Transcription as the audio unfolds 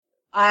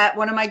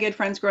One of my good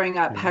friends growing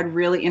up had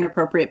really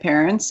inappropriate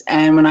parents,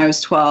 and when I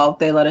was 12,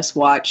 they let us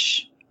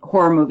watch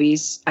horror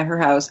movies at her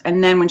house.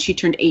 And then when she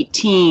turned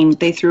 18,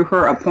 they threw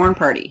her a porn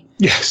party.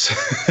 Yes.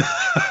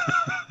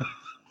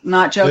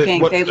 Not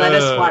joking. They let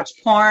us watch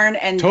porn,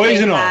 and toys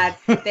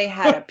they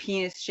had a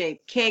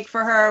penis-shaped cake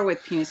for her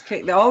with penis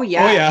cake. Oh,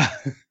 yeah. Oh, yeah.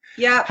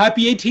 Yeah.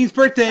 Happy 18th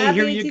birthday. Happy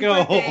Here 18th you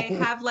go. Birthday.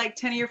 Have like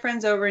 10 of your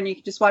friends over and you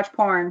can just watch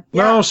porn.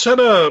 No, Yeah. shut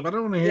up. I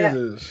don't want to hear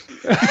this.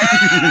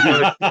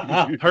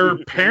 Her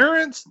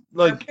parents?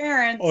 Her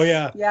parents. Oh,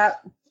 yeah. Yeah.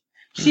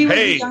 She was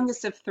the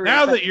youngest of three.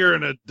 Now that you're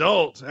an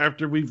adult,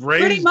 after we've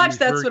raised pretty much you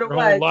that's for what it your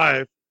was. whole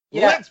life,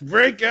 let's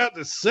break out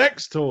the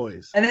sex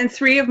toys. And then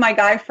 3 of my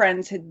guy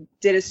friends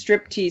did a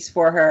striptease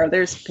for her.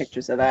 There's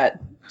pictures of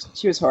that.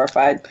 She was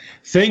horrified.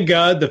 Thank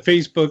God the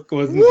Facebook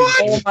wasn't.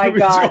 What? Oh my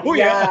God! Oh,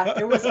 yeah,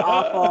 it was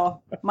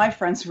awful. My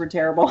friends were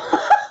terrible.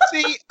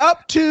 See,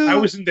 up to I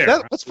wasn't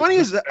there. What's funny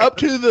is that up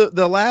to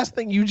the last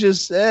thing you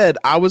just said,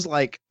 I was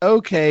like,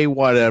 okay,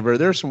 whatever.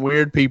 There's some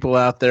weird people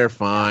out there.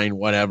 Fine,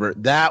 whatever.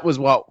 That was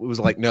what it was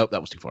like. Nope,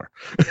 that was too far.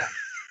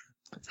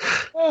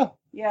 Well,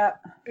 yeah,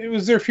 it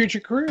was their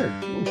future career.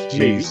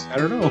 Jeez, I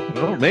don't know.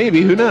 Well,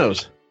 maybe. Who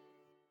knows?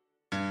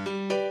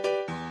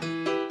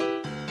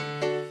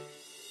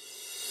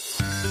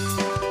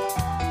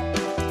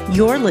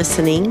 You're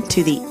listening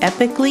to the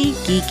Epically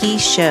Geeky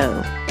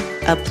Show,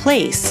 a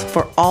place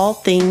for all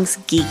things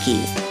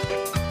geeky.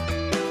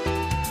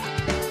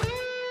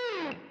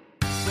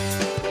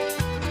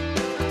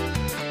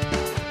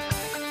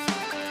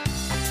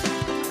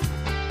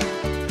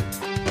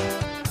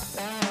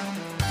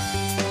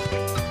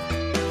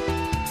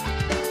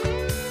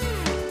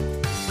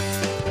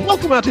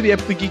 Welcome out to the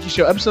Epically Geeky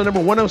Show, episode number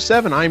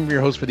 107. I'm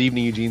your host for the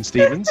evening, Eugene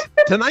Stevens.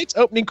 Tonight's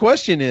opening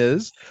question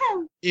is,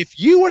 if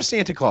you were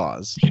Santa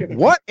Claus,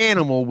 what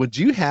animal would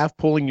you have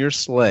pulling your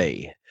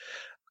sleigh?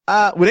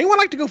 Would anyone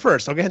like to go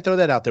first? I'll go ahead and throw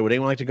that out there. Would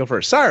anyone like to go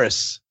first?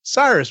 Cyrus,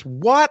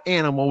 what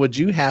animal would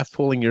you have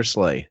pulling your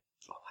sleigh?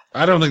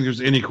 I don't think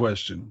there's any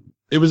question.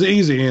 It was an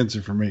easy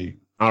answer for me.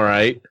 All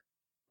right.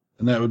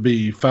 And that would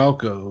be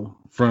Falco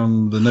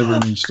from the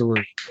Neverending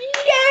Story.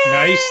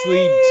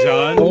 Nicely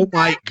done. Oh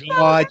my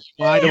God,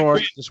 you might have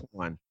already just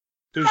won.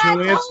 There's no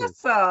answer.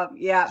 Awesome.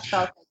 Yeah,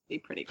 Falco would be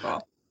pretty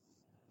cool.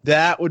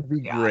 That would be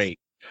great.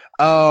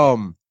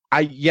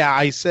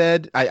 I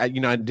said I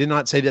did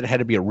not say that it had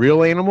to be a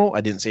real animal.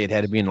 I didn't say it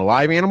had to be an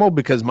alive animal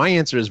because my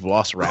answer is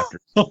velociraptor.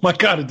 Oh my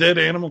God, a dead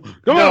animal!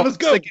 Come on, let's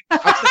go.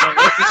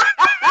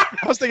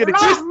 I was thinking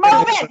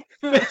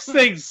This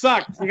thing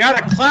sucks. You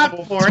gotta clap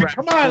for it.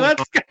 Come on,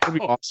 let's go. That'd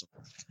be awesome.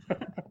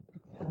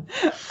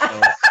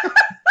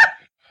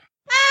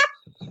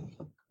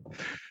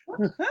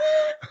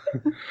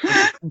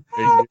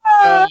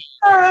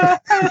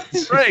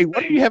 Ray,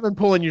 what are you having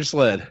pulling your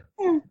sled?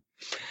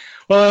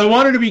 Well, I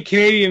wanted to be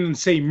Canadian and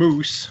say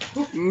moose.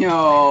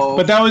 No.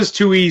 But that was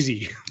too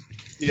easy.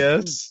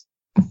 Yes.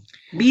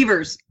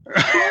 Beavers.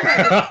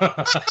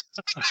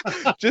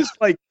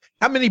 Just like,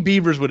 how many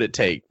beavers would it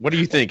take? What are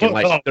you thinking?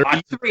 Like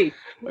 3.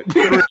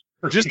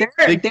 Just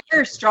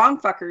they're strong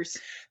fuckers.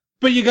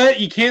 But you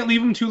can't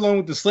leave them too long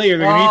with the sleigh or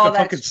they're going to eat the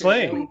fucking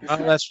sleigh. Oh,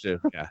 that's true.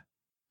 Yeah.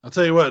 I'll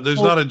tell you what,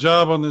 there's not a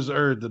job on this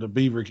earth that a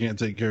beaver can't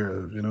take care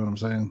of. You know what I'm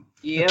saying?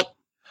 Yep.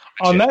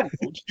 On that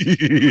note,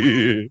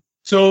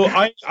 so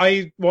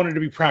I wanted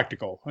to be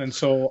practical. And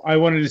so I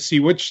wanted to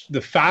see which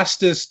the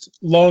fastest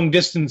long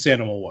distance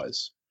animal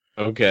was.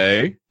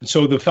 Okay.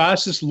 So the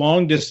fastest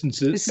long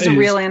distances This is a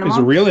real animal? is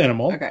a real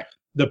animal. Okay.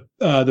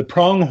 The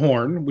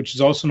pronghorn, which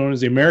is also known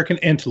as the American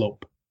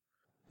antelope,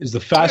 is the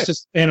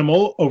fastest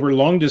animal over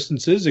long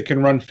distances. It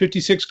can run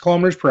 56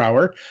 kilometers per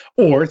hour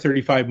or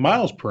 35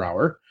 miles per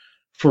hour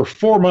for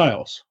 4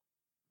 miles.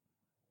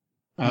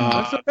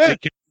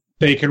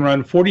 They can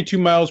run 42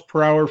 miles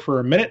per hour for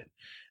a minute,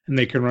 and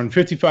they can run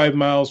 55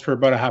 miles for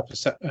about a half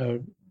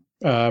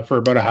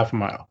a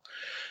mile.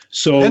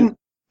 So,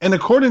 and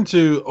according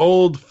to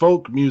old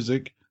folk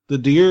music, the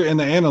deer and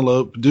the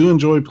antelope do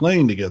enjoy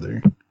playing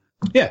together.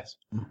 Yes.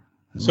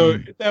 So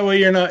that way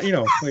you're not,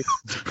 like.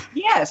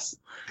 Yes.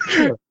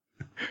 Sure.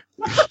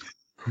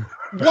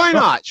 Why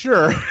not?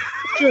 Sure.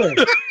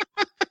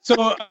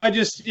 So I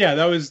just,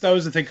 that was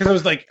the thing, because I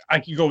was like, I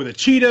could go with a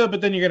cheetah,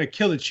 but then you're gonna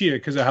kill the cheetah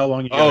because of how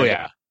long you.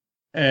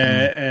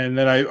 And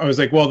then I was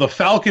like, well, the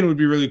falcon would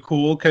be really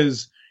cool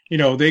because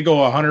they go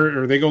 100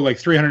 or they go like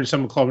 300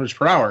 some kilometers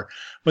per hour,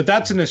 but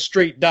that's in a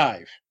straight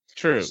dive.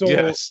 True. So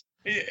yes.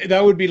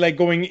 That would be like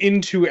going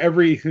into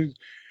every.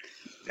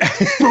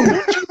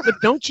 But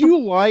don't you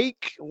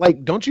like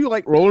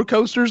roller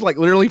coasters? Like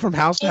literally from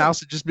house to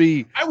house, it just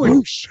be. I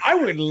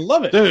would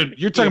love it, dude.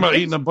 You're talking about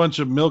eating a bunch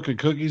of milk and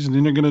cookies, and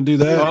then you're gonna do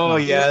that. Oh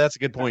yeah, that's a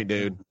good point,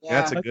 dude.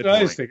 Yeah. That's a good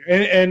point.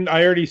 And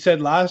I already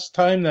said last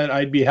time that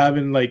I'd be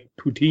having like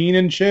poutine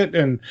and shit,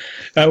 and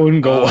that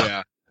wouldn't go well.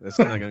 Yeah, that's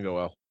not gonna go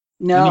well.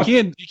 No, and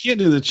you can't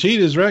do the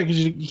cheetahs, right?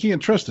 Because you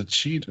can't trust a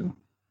cheetah.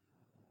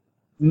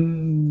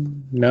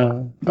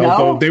 No.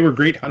 Although they were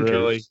great hunters.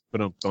 Really?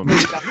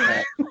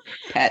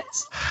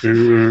 Pets.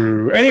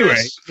 Anyway,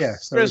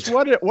 yes. Chris,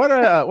 what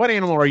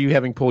animal are you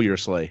having pull your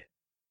sleigh?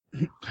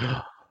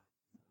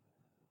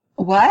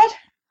 What?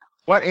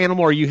 What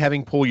animal are you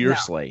having pull your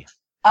sleigh?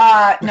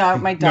 No,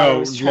 my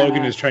dog. No,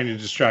 Logan is trying to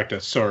distract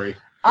us. Sorry.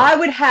 I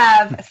would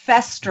have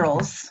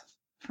Thestrals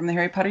from the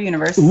Harry Potter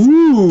universe.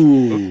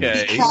 Ooh.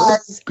 Okay.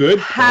 Because Good.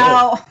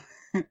 how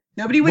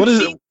nobody would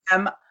see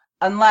them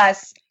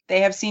unless they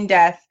have seen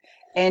death,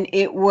 and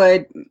it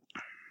would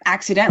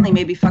accidentally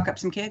maybe fuck up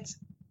some kids.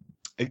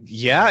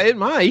 Yeah, it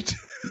might.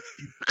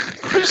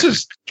 Chris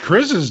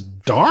is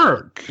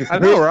dark. I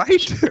know,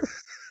 right?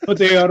 But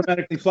they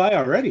automatically fly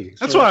already.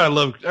 That's why I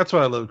love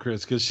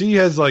Chris, because she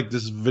has like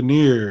this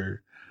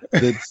veneer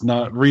that's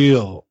not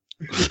real.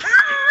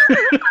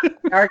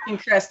 Dark and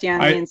crusty on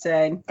the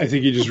inside. I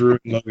think you just ruined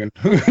Logan.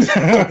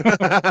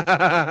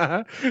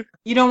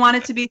 You don't want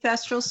it to be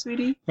Thestrals,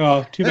 sweetie?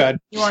 Oh, too bad.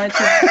 You want it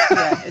to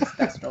yeah, it's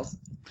Thestrals.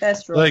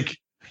 Thestrals. Like,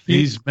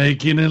 he's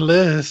making a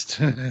list.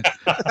 If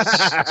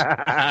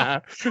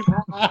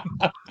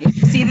you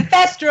see the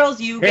Thestrals,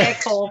 you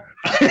get cold.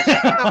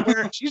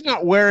 She's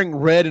not wearing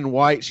red and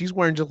white. She's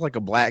wearing just like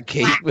a black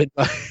cape.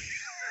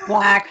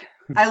 Black.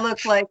 I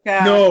look like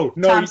no,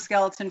 Tom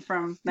Skeleton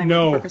from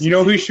No, you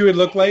know who she would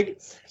look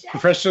like?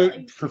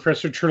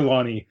 Professor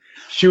Trelawney.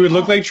 She would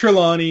look like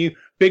Trelawney,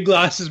 big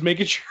glasses,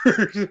 making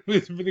sure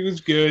everything was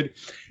good.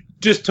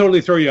 Just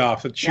totally throw you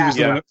off that she was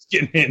the one that was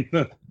getting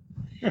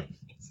in.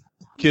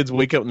 Kids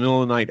wake up in the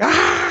middle of the night.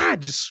 Ah!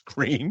 Just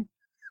scream.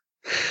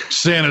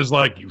 Santa's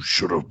like, you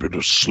should have been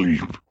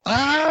asleep.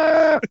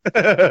 Ah!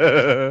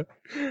 That's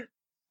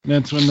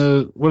when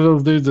what are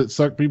those dudes that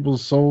suck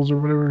people's souls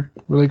or whatever?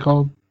 What are they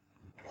called?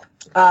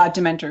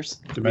 Dementors.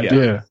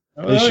 Yeah.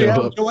 They show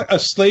up. You know what? A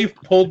slave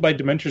pulled by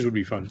Dementors would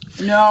be fun.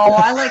 No,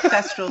 I like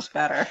Thestrals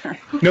better.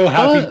 No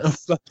happy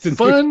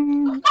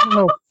fun. I don't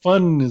know if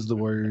fun is the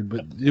word,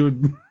 but it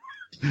would.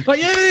 Like,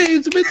 yay,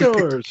 it's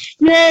Dementors.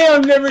 Yay,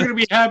 I'm never going to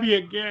be happy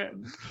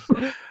again.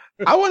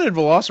 I wanted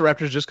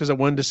Velociraptors just because I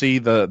wanted to see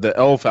the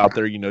elf out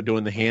there,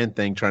 doing the hand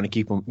thing, trying to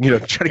keep them,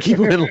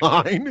 in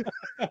line.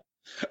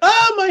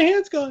 Ah, my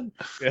hand's gone.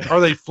 Yeah. Are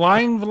they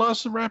flying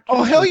Velociraptors?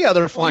 Oh, hell yeah,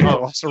 they're flying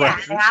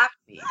Velociraptors. Yeah, have to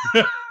be.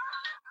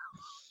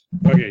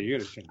 Okay, you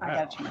got to change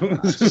that.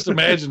 Just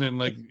imagining,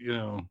 like,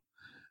 you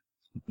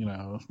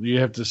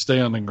have to stay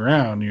on the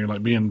ground. You're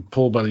like being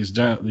pulled by these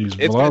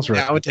Velociraptors.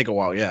 That would take a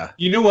while, yeah.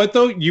 You know what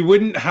though? You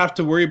wouldn't have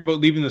to worry about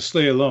leaving the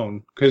sleigh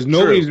alone because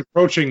nobody's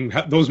approaching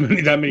that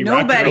many.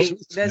 Nobody.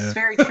 Raptors. That's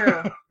very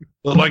true.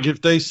 But like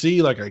if they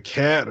see like a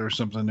cat or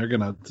something, they're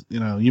gonna,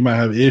 you might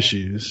have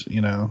issues. They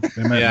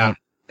might not.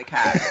 The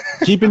cat.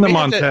 Keeping them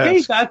on task.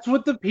 Hey, that's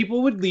what the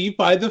people would leave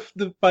by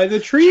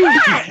the tree.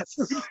 Yes.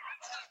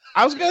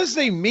 I was gonna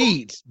say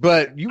meat,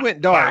 but you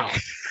went dark.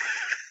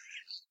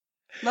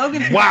 Wow.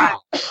 Logan's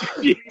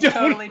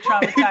totally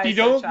traumatized. If you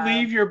don't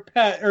leave your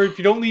pet, or if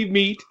you don't leave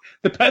meat,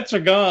 the pets are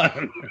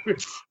gone.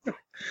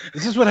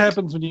 This is what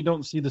happens when you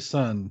don't see the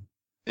sun.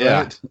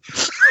 Yeah. Right?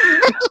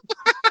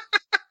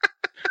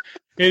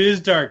 It is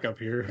dark up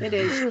here. It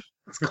is.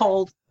 It's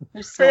cold.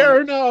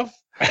 Fair enough.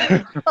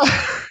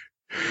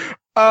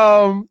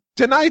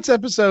 Tonight's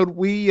episode,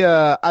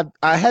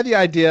 I had the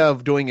idea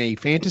of doing a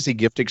fantasy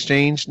gift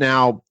exchange.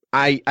 Now,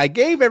 I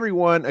gave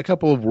everyone a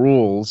couple of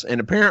rules, and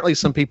apparently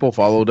some people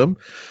followed them,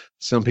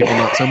 some people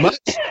not so much.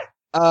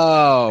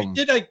 I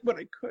did what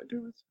I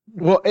could.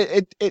 Well,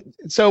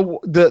 so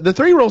the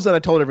three rules that I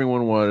told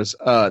everyone was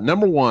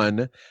number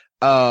one,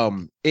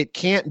 it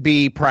can't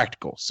be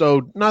practical.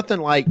 So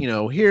nothing like,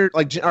 here,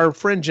 like our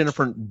friend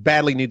Jennifer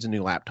badly needs a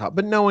new laptop,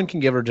 but no one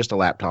can give her just a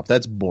laptop.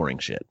 That's boring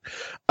shit.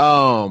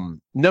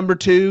 Number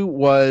two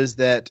was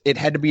that it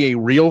had to be a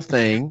real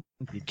thing.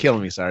 You're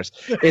killing me, Cyrus.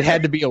 It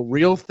had to be a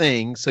real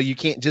thing, so you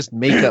can't just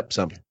make up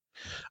something.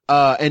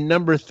 And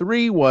number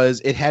three was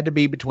it had to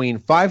be between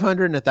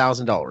 $500 and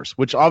 $1,000,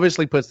 which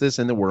obviously puts this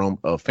in the realm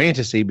of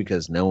fantasy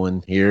because no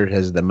one here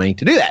has the money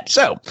to do that.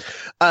 So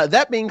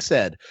that being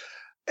said,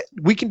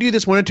 we can do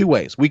this one of two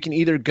ways. We can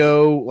either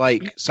go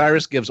like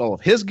Cyrus gives all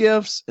of his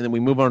gifts, and then we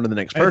move on to the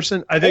next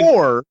person, I think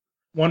or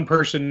one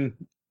person.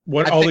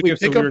 We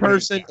pick a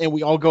person and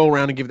we all go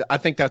around and give. I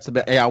think that's the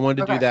best. Yeah, I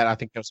wanted to do that. I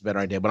think that's a better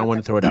idea, but I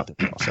wanted to throw it out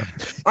there also.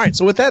 All right.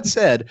 So with that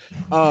said,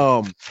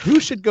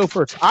 who should go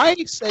first? I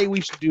say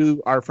we should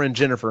do our friend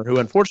Jennifer, who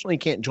unfortunately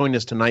can't join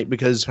us tonight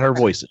because her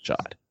voice is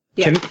shot.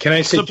 Yeah. Can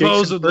I say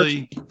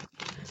supposedly?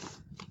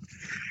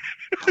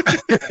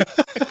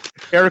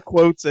 Air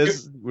quotes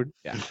as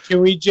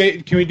Can we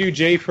do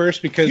Jay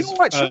first? Because you know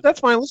what? Sure, that's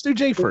fine. Let's do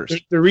Jay first.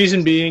 The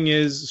reason being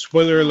is,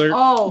 spoiler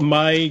alert,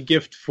 my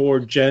gift for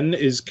Jen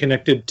is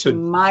connected to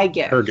my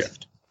gift. Her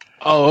gift.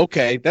 Oh,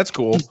 okay. That's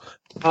cool.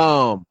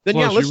 Then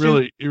let's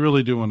you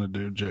really do want to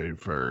do Jay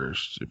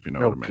first, if you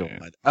know what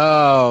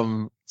I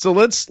mean. So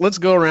let's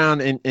go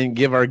around and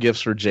give our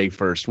gifts for Jay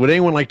first. Would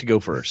anyone like to go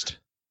first?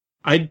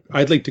 I'd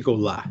like to go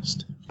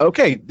last.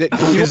 Okay,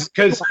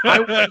 because I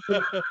will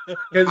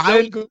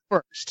go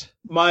first.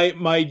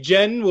 My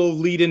Jen will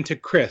lead into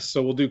Chris,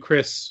 so we'll do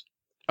Chris.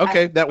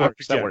 Okay, that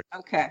works. That works.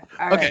 Okay,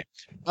 all right.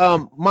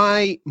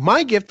 Okay.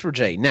 My gift for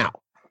Jay. Now,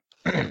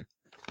 I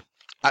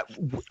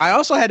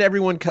also had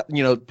everyone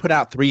put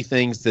out three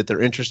things that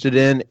they're interested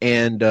in,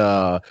 and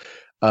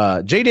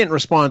Jay didn't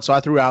respond, so I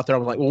threw out there. I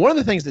was like, well, one of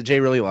the things that Jay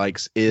really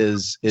likes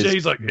is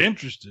Jay's like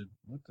interested.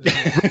 What the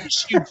hell?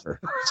 British humor.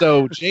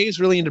 So Jay is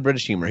really into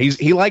British humor.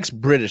 He likes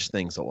British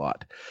things a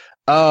lot.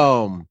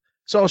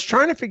 So I was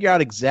trying to figure out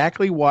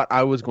exactly what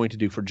I was going to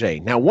do for Jay.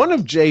 Now, one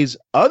of Jay's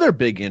other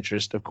big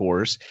interests, of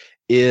course,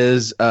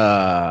 is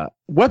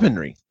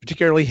weaponry,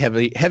 particularly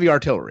heavy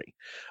artillery.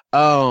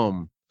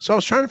 So I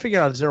was trying to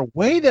figure out, is there a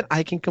way that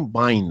I can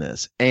combine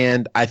this?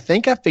 And I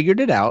think I figured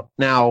it out.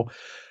 Now,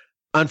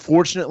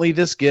 unfortunately,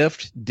 this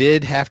gift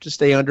did have to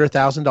stay under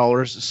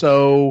 $1,000.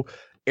 So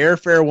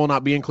airfare will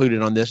not be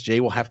included on this. Jay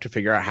will have to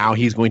figure out how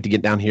he's going to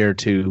get down here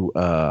to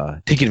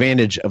take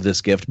advantage of this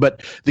gift.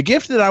 But the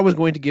gift that I was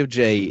going to give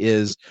Jay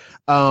is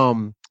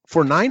for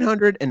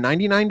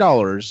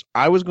 $999,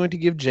 I was going to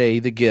give Jay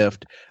the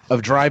gift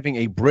of driving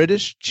a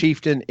British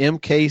Chieftain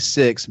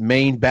MK6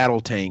 main battle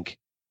tank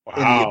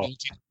in the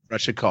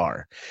Russia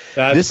car.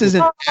 This is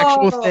an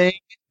actual thing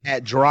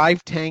at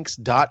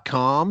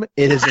drivetanks.com.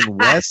 It is in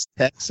West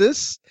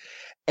Texas.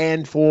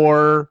 And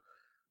for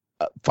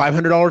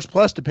 $500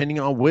 plus, depending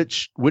on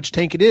which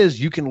tank it is,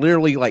 you can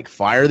literally like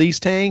fire these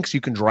tanks. You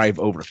can drive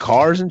over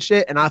cars and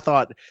shit. And I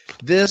thought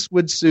this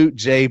would suit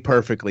Jay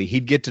perfectly.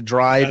 He'd get to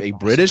drive a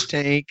British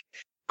tank,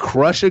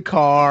 crush a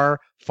car,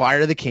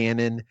 fire the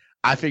cannon.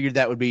 I figured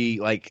that would be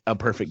like a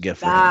perfect gift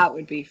for him. That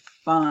would be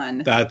fun.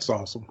 That's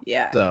awesome.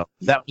 Yeah. So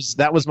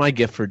that was my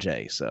gift for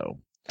Jay. So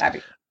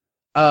That'd be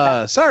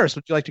Cyrus,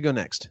 would you like to go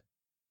next?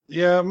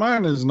 Yeah,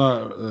 mine is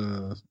not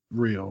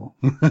real.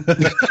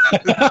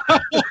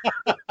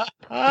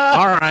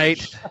 All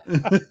right.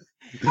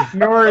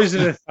 Nor is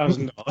it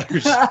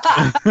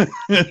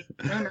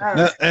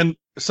 $1,000. And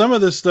some of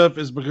this stuff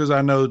is because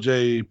I know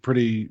Jay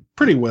pretty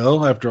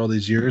well after all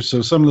these years.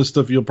 So some of the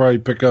stuff you'll probably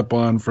pick up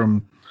on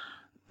from,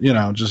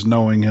 just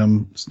knowing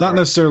him. It's not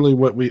necessarily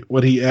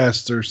what he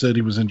asked or said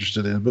he was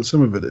interested in, but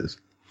some of it is.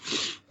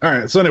 All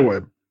right. So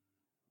anyway,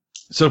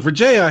 for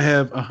Jay, I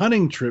have a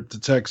hunting trip to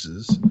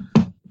Texas,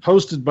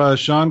 hosted by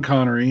Sean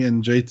Connery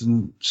and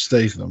Jason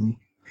Statham,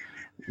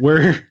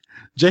 where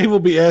Jay will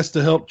be asked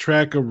to help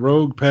track a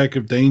rogue pack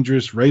of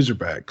dangerous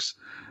razorbacks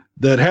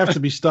that have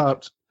to be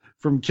stopped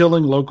from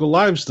killing local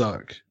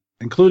livestock,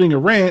 including a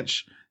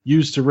ranch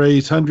used to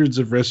raise hundreds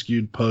of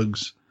rescued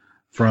pugs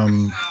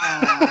from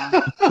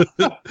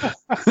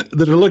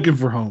that are looking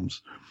for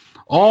homes.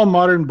 All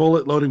modern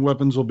bullet-loading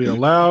weapons will be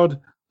allowed.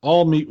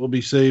 All meat will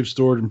be saved,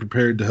 stored, and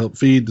prepared to help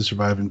feed the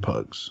surviving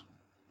pugs.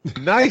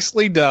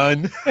 Nicely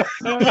done.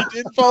 You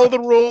didn't follow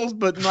the rules,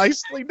 but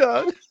nicely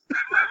done.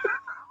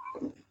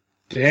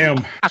 Damn.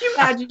 Can you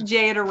imagine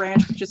Jay at a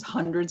ranch with just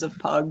hundreds of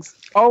pugs?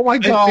 Oh my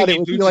God, it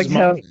would be like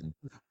heaven.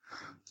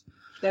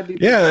 That'd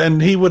be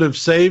and he would have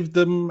saved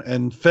them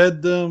and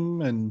fed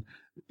them, and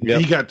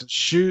he got to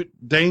shoot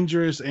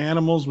dangerous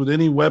animals with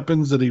any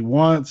weapons that he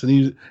wants,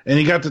 and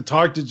he got to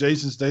talk to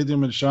Jason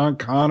Statham and Sean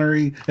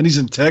Connery, and he's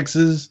in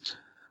Texas.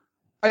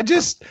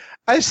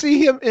 I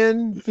see him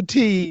in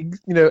fatigue,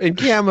 in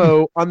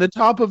camo on the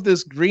top of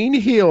this green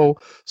hill,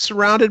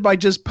 surrounded by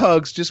just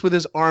pugs, just with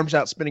his arms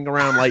out spinning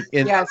around, like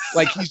he's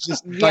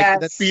just like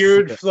that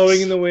beard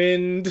flowing in the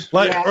wind,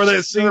 or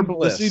that scene,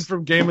 the scene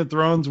from Game of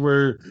Thrones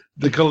where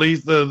the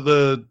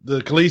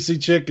Khaleesi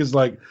chick is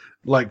like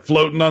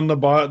floating on the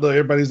bottom.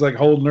 Everybody's like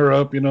holding her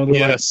up,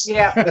 Yes.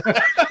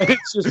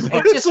 It's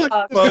just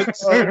like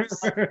bugs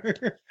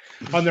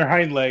on their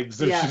hind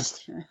legs. It's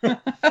just.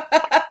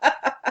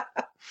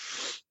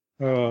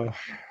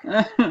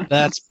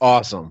 That's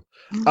awesome.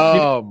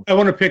 I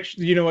want to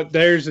picture. You know what?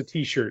 There's a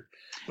T-shirt.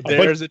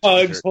 There's a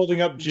pugs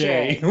holding up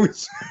Jay.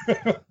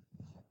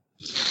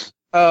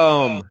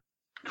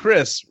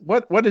 Chris,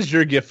 what is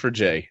your gift for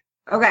Jay?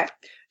 Okay,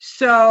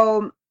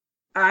 so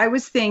I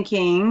was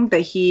thinking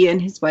that he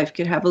and his wife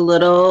could have a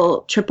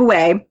little trip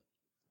away,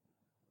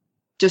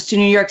 just to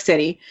New York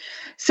City.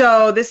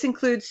 So this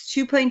includes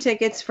 2 plane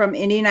tickets from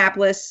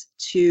Indianapolis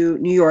to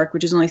New York,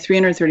 which is only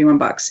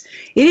 $331.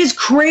 It is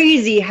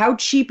crazy how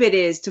cheap it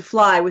is to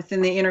fly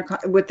within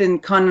within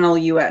continental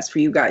U.S. for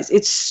you guys.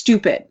 It's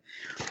stupid.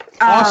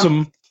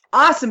 Awesome.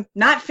 Awesome.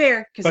 Not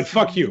fair. But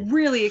fuck you.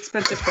 Really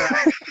expensive for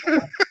us.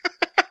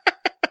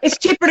 It's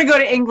cheaper to go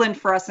to England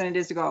for us than it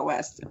is to go out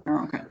west in our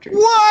own country.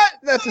 What?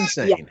 That's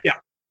insane. Yeah.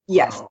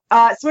 Yes.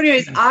 So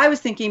anyways, I was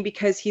thinking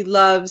because he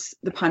loves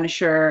The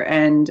Punisher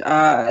and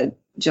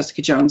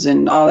Jessica Jones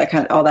and all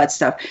that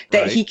stuff,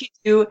 that he could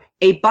do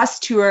a bus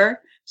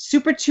tour,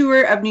 super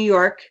tour of New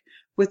York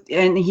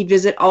and he'd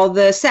visit all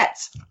the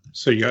sets.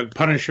 So you got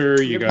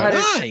Punisher, you got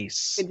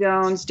nice Jessica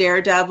Jones,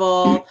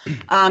 Daredevil.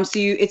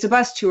 It's a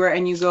bus tour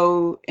and you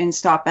go and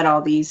stop at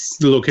all these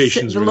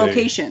locations.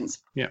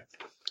 Yeah.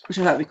 Which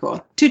I thought would be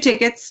cool. 2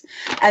 tickets.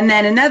 And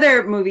then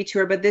another movie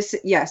tour, but so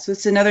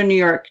it's another New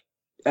York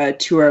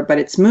tour, but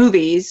it's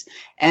movies,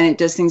 and it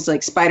does things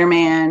like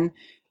Spider-Man.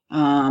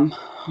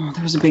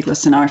 There was a big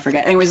list, and now I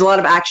forget. Anyways, a lot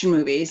of action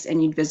movies,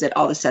 and you'd visit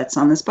all the sets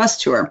on this bus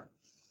tour.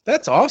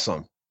 That's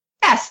awesome.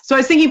 Yes. So I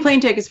was thinking plane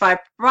tickets. If I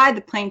provide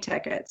the plane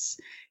tickets,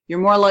 you're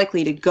more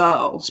likely to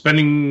go.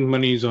 Spending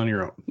money's on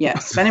your own.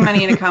 Yes, spending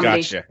money in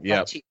accommodation.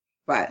 Gotcha. Yeah.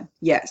 But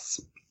yes.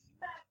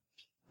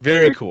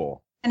 Very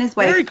cool. And his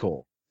wife. Very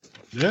cool.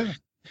 Yeah.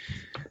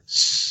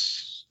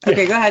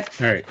 Okay, go ahead.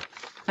 All right.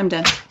 I'm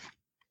done.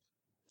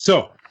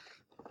 So,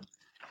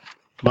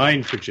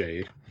 mine for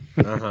Jay.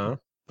 Uh-huh.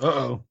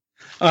 Uh-oh.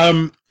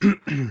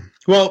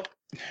 Well,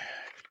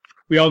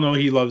 we all know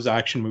he loves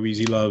action movies.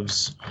 He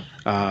loves,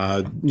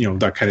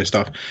 that kind of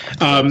stuff.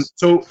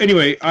 So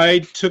anyway, I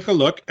took a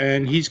look,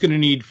 and he's going to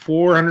need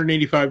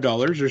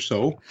 $485 or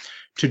so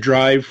to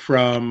drive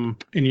from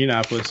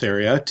Indianapolis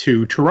area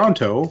to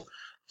Toronto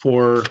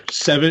for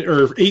 7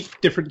 or 8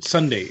 different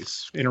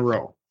Sundays in a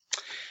row.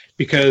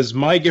 Because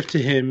my gift to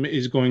him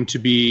is going to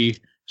be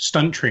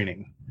stunt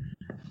training.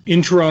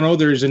 In Toronto,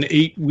 there's an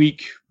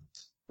 8-week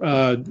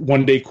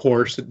one-day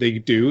course that they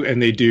do, and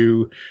they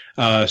do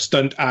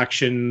stunt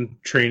action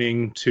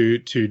training to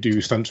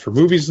do stunts for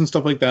movies and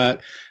stuff like that.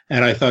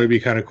 And I thought it'd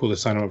be kind of cool to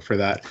sign him up for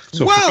that.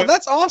 So wow,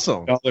 that's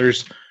awesome.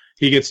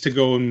 He gets to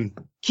go and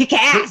kick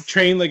ass.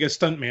 Train like a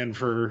stuntman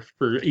for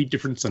 8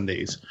 different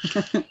Sundays.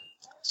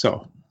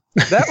 So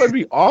that would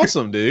be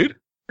awesome, dude.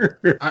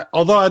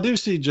 Although I do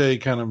see Jay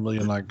kind of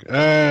being like,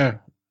 I'll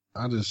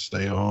just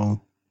stay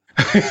home.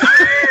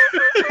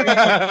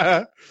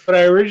 What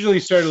I originally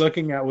started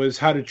looking at was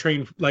how to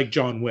train like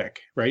John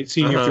Wick, right?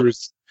 Seeing if there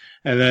was,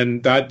 and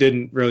then that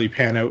didn't really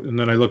pan out. And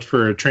then I looked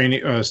for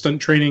a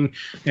stunt training,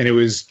 and it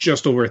was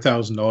just over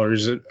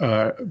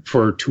 $1,000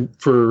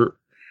 for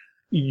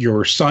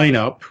your sign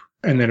up,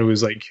 and then it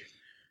was like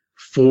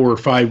 $4,000 or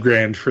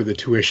 $5,000 for the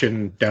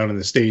tuition down in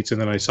the States.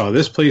 And then I saw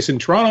this place in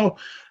Toronto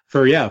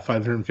for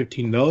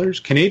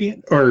 $515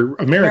 Canadian or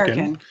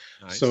American.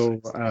 Nice. So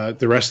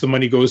the rest of the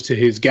money goes to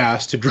his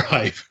gas to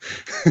drive.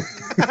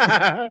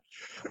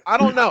 I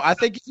don't know. I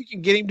think if you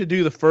can get him to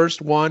do the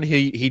first one,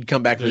 he'd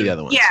come back for the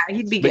other one. Yeah,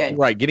 he'd be good.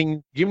 Right,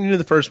 giving him to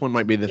the first one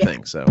might be the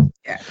thing. So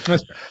yeah.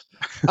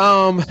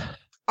 All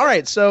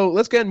right, so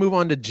let's go ahead and move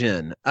on to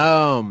Jen.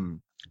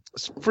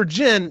 For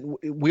Jen,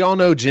 we all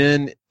know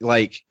Jen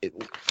like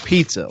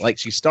pizza. Like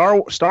she's Star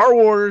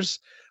Wars,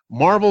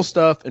 Marvel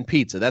stuff, and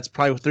pizza. That's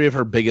probably 3 of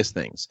her biggest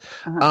things.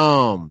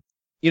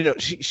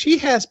 She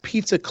has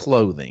pizza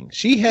clothing.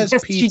 She has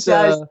pizza. She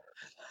does.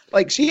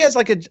 Like she has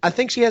I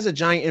think she has a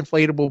giant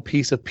inflatable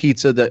piece of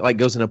pizza that like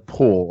goes in a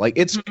pool. Like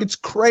it's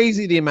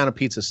crazy the amount of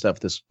pizza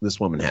stuff this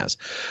woman has.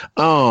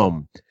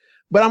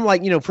 But I'm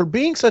like, for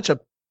being such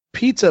a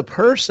pizza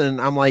person,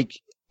 I'm like,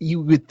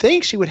 you would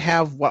think she would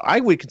have what I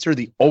would consider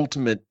the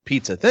ultimate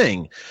pizza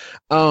thing.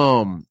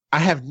 I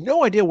have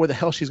no idea where the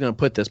hell she's going to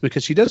put this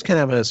because she does kind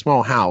of have a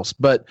small house.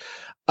 But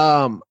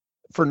for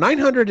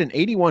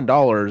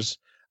 $981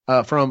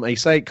 from a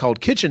site called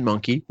Kitchen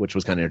Monkey, which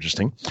was kind of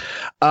interesting,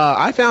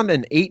 I found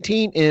an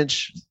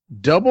 18-inch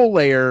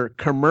double-layer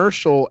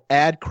commercial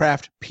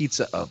AdCraft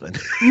pizza oven.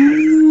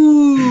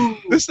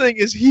 This thing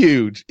is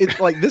huge. It's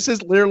like this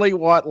is literally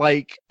what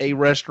like a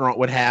restaurant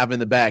would have in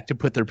the back to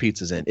put their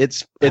pizzas in.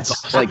 It's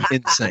like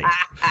insane.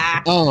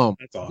 Awesome.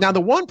 Now the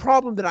one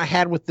problem that I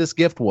had with this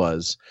gift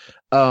was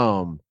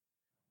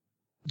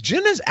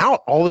Jen is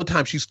out all the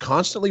time. She's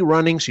constantly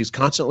running. She's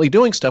constantly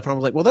doing stuff. And I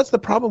was like, well, that's the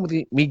problem with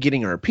me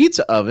getting her a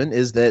pizza oven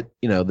is that,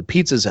 the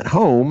pizza's at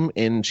home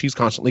and she's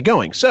constantly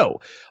going. So,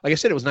 like I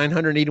said, it was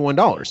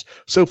 $981.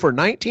 So for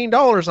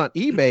 $19 on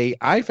eBay,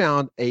 I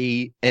found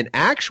an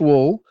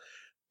actual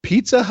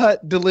Pizza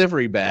Hut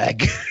delivery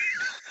bag.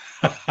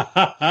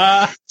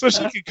 So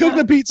she could cook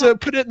the pizza,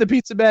 put it in the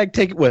pizza bag,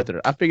 take it with her.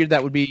 I figured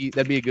that'd be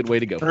a good way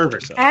to go.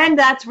 Perfect. So. And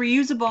that's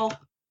reusable.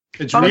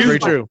 It's very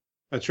true.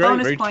 That's right.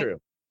 Bonus Very point. true.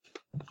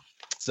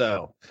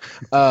 So,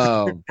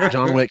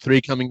 John Wick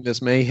 3 coming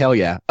this May. Hell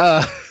yeah.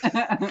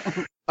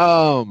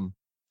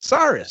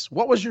 Cyrus,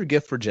 what was your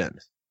gift for Jen?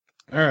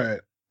 All right.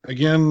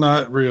 Again,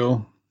 not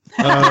real.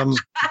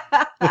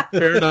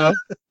 Fair enough.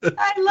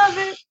 I love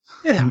it.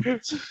 Yeah.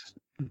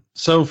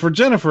 So for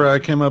Jennifer, I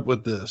came up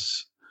with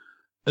this.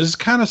 It's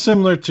kind of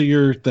similar to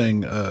your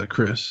thing,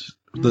 Chris,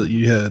 that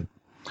you had.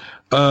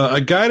 A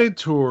guided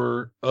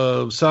tour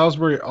of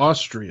Salisbury,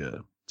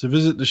 Austria, to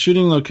visit the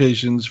shooting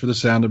locations for The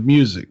Sound of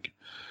Music.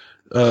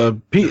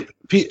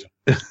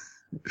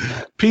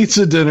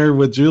 Pizza dinner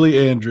with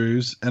Julie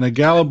Andrews and a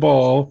gala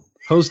ball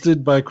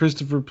hosted by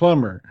Christopher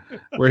Plummer,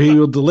 where he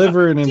will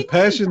deliver an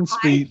impassioned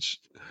speech.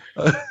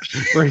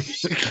 Where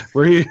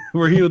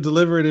he will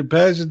deliver an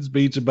impassioned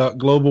speech about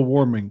global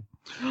warming.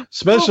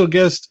 Special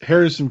guest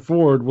Harrison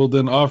Ford will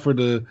then offer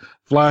to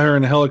fly her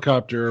in a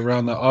helicopter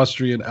around the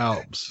Austrian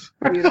Alps.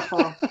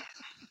 Beautiful.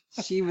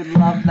 She would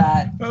love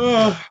that.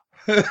 Oh,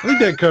 I think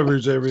that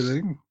covers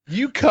everything.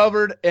 You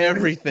covered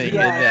everything in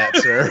that,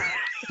 sir.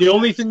 The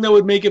only thing that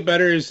would make it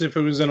better is if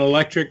it was an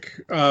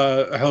electric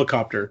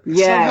helicopter.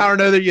 Yeah. Somehow or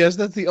another, yes,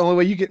 that's the only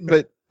way you get.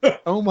 But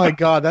oh my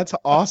God, that's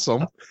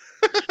awesome.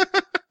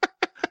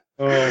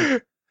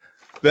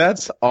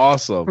 That's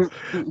awesome.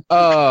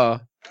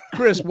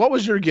 Chris, what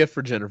was your gift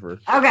for Jennifer?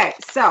 Okay,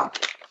 so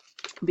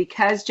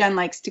because Jen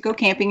likes to go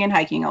camping and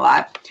hiking a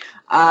lot,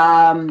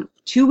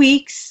 2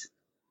 weeks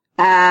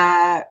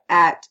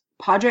at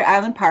Padre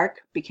Island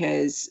Park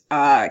because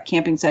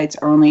camping sites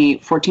are only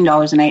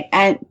 $14 a night,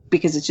 and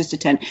because it's just a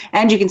tent,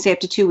 and you can stay up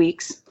to 2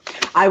 weeks.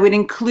 I would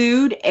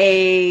include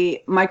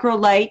a micro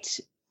light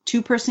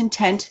 2-person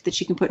tent that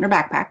she can put in her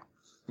backpack.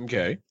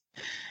 Okay.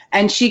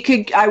 And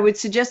I would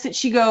suggest that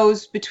she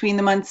goes between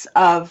the months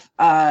of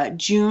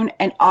June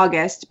and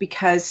August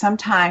because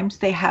sometimes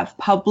they have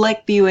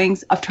public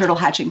viewings of turtle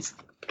hatchings.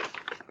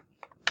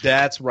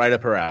 That's right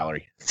up her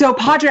alley. So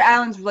Padre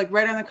Island's like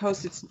right on the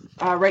coast. It's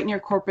right near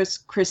Corpus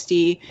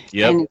Christi.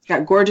 Yep. And it's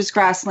got gorgeous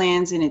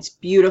grasslands and it's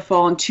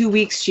beautiful. In 2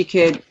 weeks, she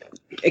could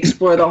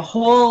explore the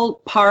whole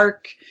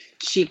park.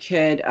 She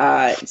could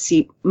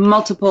see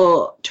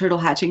multiple turtle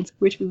hatchings,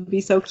 which would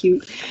be so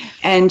cute.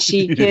 And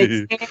she could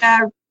stay in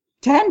a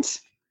tent,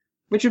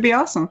 which would be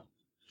awesome.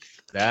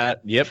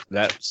 That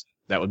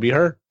would be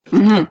her.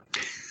 Mm-hmm.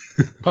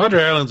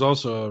 Padre Island's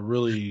also a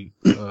really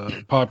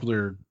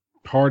popular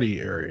party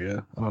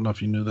area. I don't know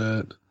if you knew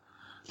that.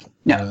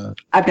 No,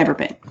 I've never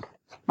been.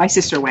 My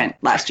sister went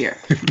last year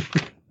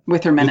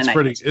with her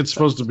Mennonite. It's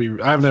supposed to be.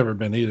 I've never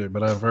been either,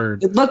 but I've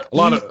heard it looked a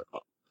lot of.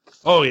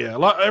 Oh yeah,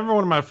 every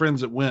one of my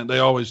friends that went, they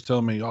always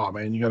tell me, "Oh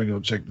man, you got to go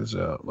check this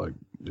out. Like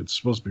it's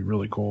supposed to be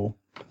really cool."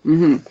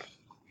 Mm-hmm.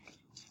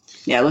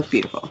 Yeah, it looks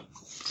beautiful.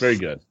 Very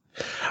good.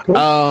 Cool.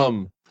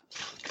 All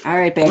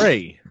right, babe.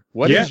 Ray,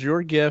 what is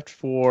your gift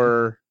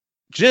for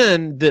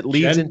Jen that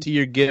leads into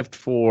your gift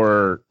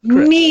for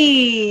Chris?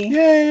 Me.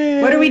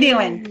 Yay! What are we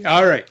doing?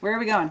 All right. Where are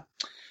we going?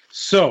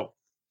 So,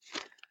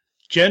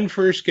 Jen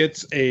first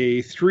gets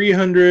a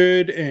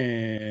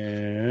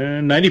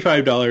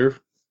 $395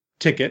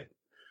 ticket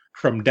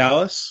from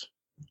Dallas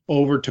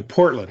over to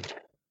Portland.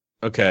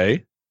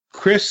 Okay.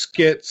 Chris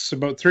gets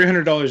about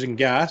 $300 in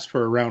gas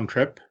for a round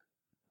trip.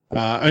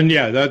 And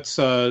yeah, that's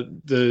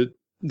the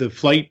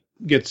flight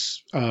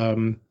gets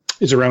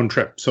is a round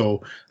trip.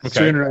 So it's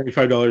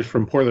 $395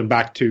 from Portland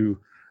back to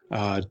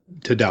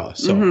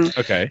Dallas. So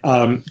okay.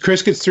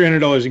 Chris gets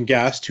 $300 in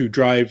gas to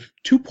drive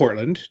to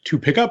Portland to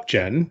pick up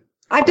Jen.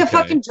 I have to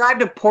fucking drive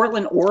to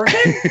Portland, Oregon?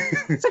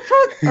 It's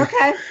like,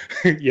 okay.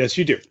 Yes,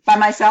 you do. By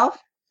myself?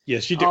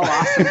 Yes, you do.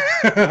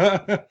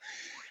 Oh,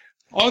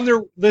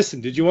 awesome.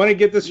 Listen, did you want to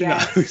get this or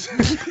not?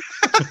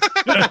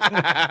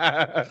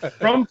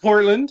 From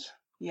Portland.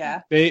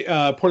 Yeah. They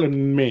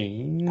Portland,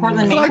 Maine.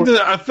 Portland, Maine.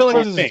 I feel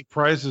like this is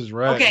Price is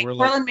Right. Okay,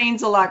 Portland,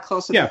 Maine's a lot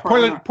closer to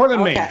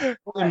Portland, Maine. Okay.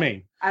 Portland,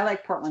 Maine. I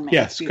like Portland, Maine.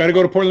 Yes, got to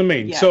go to Portland,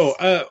 Maine. Yes. So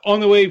on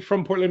the way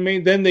from Portland,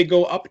 Maine, then they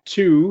go up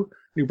to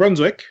New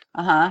Brunswick,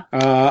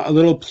 a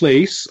little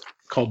place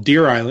called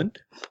Deer Island.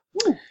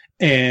 Ooh.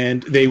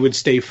 And they would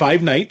stay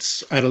 5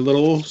 nights at a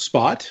little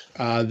spot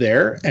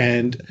there,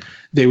 and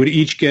they would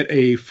each get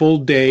a full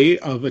day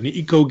of an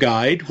eco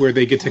guide where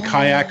they get to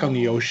kayak on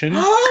the ocean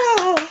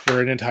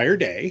for an entire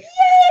day.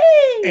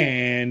 Yay!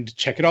 And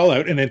check it all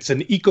out. And it's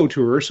an eco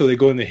tour, so they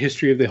go in the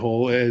history of the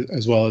whole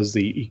as well as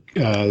the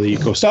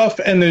eco stuff.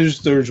 And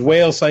there's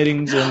whale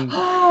sightings and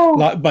so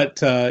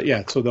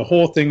the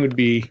whole thing would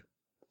be.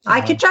 I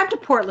could drive to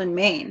Portland,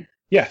 Maine.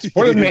 Yes,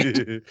 Portland,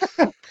 Maine.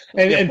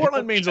 and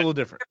Portland, Maine's a little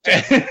different.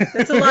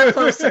 It's a lot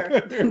closer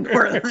than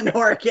Portland,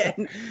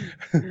 Oregon.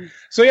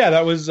 So yeah,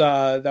 that was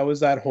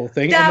that whole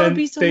thing. That would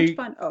be so much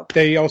fun. Oh.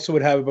 They also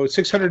would have about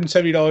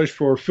 $670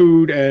 for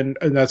food, and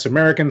that's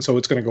American, so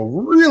it's going to go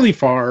really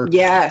far.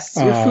 Yes,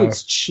 your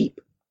food's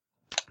cheap.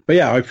 But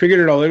yeah, I figured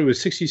it all out. It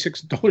was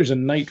 $66 a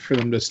night for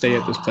them to stay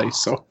at this place.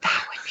 So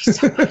that would be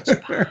so much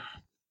fun.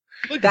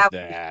 Look at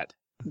that.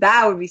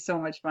 That would be so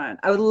much fun.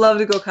 I would love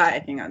to go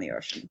kayaking on the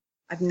ocean.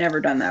 I've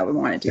never done that. I would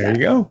want to do that.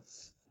 There you go.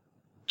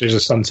 There's a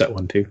sunset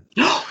one too.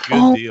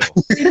 Good deal.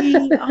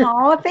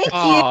 Oh, thank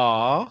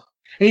you.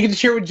 And you get to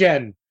share with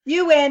Jen.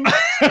 You win.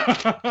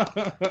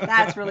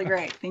 That's really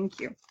great.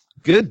 Thank you.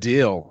 Good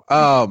deal.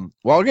 Well,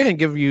 I'll go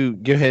ahead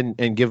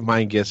and give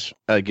my gift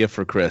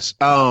for Chris.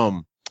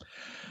 I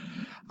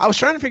was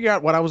trying to figure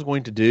out what I was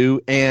going to do,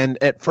 and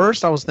at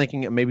first I was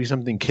thinking it maybe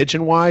something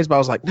kitchen-wise, but I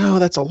was like, no,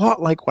 that's a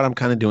lot like what I'm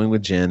kind of doing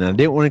with Jen, and I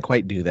didn't want to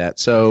quite do that.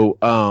 So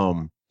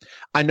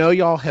I know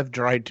y'all have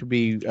tried to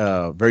be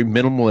very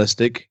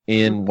minimalistic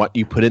in what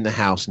you put in the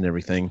house and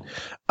everything.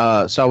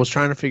 So I was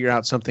trying to figure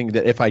out something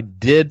that if I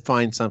did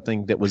find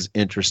something that was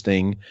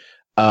interesting,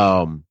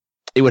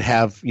 it would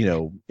have,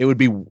 it would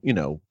be,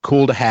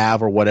 cool to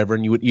have or whatever,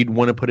 and you'd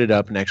want to put it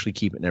up and actually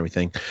keep it and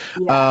everything.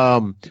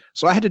 Yeah.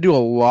 So I had to do a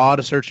lot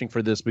of searching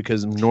for this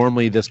because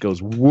normally this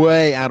goes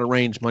way out of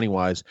range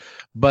money-wise.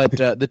 But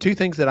the two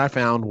things that I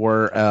found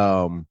were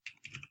at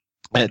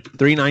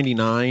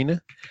 $3.99,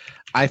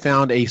 I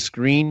found a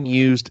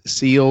screen-used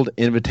sealed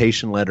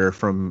invitation letter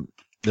from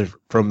the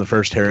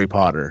first Harry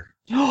Potter.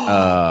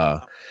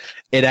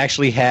 It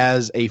actually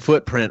has a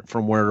footprint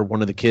from where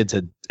one of the kids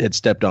had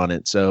stepped on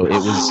it, so it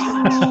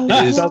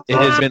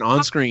has been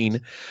on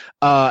screen.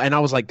 And I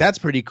was like, "That's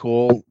pretty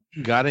cool.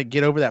 Got to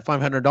get over that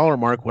 $500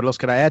 mark. What else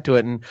could I add to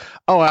it?" And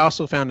I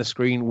also found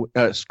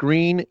a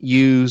screen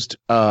used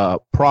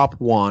prop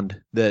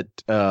wand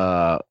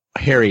that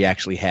Harry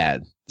actually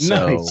had.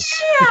 So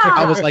nice.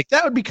 I was like,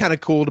 that would be kind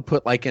of cool to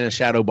put like in a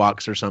shadow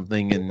box or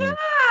something, and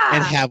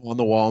and have on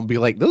the wall and be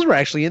like, those were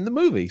actually in the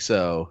movie.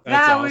 So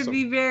that would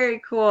be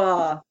very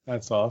cool.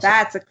 That's awesome.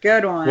 That's a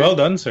good one. Well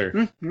done, sir.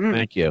 Mm-hmm.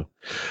 Thank you.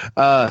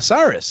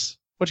 Cyrus,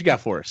 what you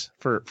got for us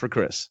for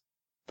Chris?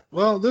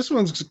 Well, this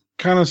one's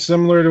kind of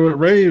similar to what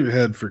Ray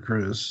had for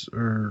Chris,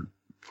 or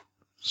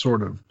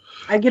sort of.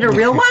 I get a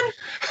real one?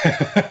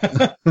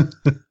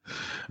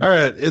 All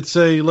right. It's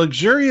a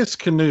luxurious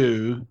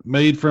canoe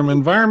made from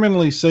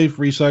environmentally safe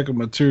recycled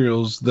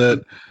materials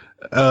that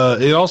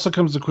it also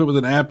comes equipped with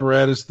an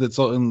apparatus that's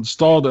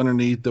installed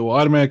underneath that will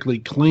automatically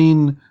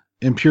clean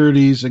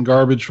impurities and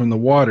garbage from the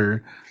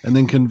water and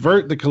then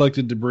convert the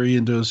collected debris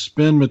into a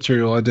spin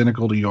material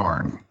identical to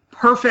yarn.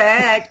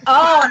 Perfect.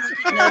 Oh,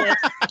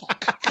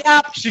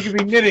 yep. She could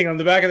be knitting on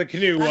the back of the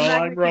canoe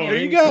while I'm rowing. There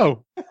you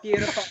go.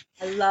 Beautiful.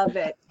 I love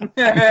it.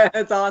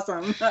 It's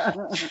awesome.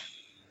 But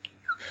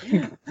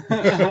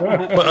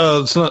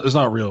it's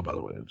not real, by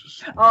the way.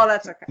 Oh,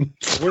 that's okay.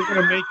 We're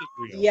gonna make it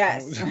real.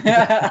 Yes.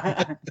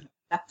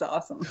 That's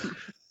awesome.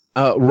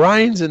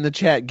 Ryan's in the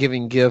chat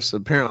giving gifts.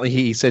 Apparently,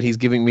 he said he's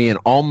giving me an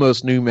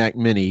almost new Mac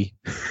Mini.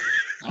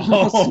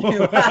 Nice.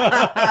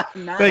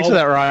 Thanks for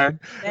that, Ryan.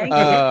 Thank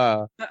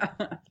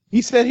you.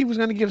 He said he was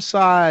going to give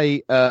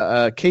Cy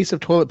a case of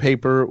toilet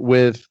paper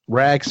with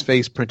Rag's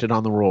face printed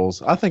on the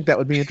rolls. I think that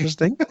would be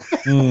interesting.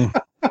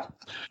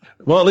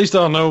 Well, at least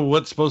I'll know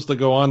what's supposed to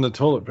go on the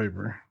toilet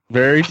paper.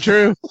 Very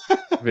true.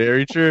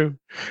 Very true.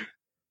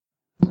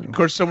 Of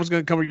course, someone's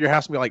going to come to your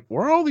house and be like,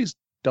 "Where are all these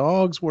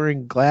dogs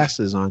wearing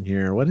glasses on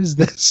here? What is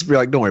this?" Be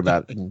like, "Don't worry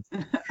about it."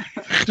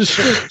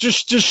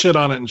 Just shit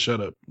on it and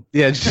shut up.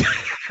 Yeah.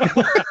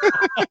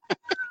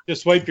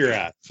 Just wipe your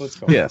ass. Let's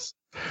go. Yes.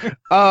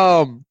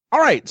 All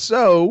right.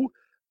 So,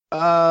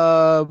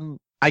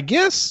 I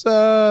guess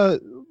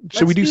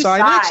should we do Cy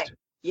next?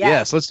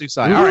 Yes, let's do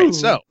Cy. All right.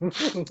 So,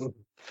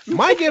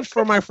 my gift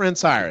for my friend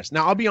Cyrus.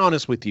 Now, I'll be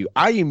honest with you.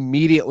 I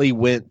immediately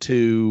went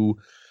to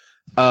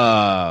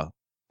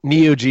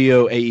Neo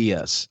Geo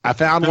AES. I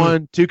found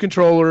one, 2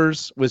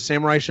 controllers with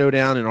Samurai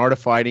Showdown and Art of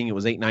Fighting. It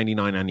was $8.99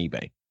 on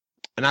eBay.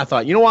 And I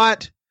thought, you know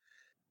what?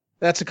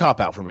 That's a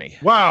cop-out for me.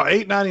 Wow,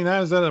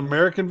 $8.99, is that an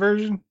American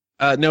version?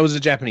 No, it was a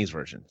Japanese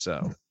version.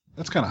 So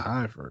that's kind of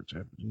high for a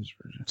Japanese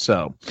version.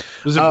 So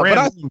was it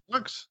brand new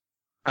box?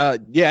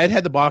 Yeah, it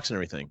had the box and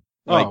everything.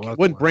 Like, well, it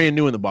wasn't brand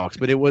new in the box,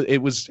 but it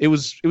was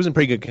in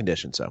pretty good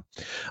condition. So,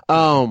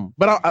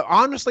 but I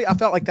honestly, I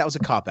felt like that was a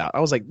cop out. I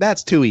was like,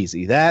 that's too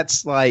easy.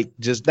 That's like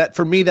just that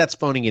for me. That's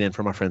phoning it in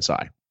for my friend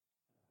Cy.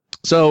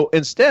 So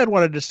instead,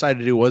 what I decided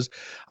to do was,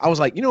 I was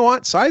like, you know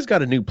what? Cy's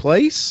got a new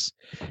place.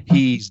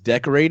 He's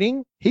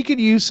decorating. He could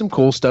use some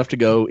cool stuff to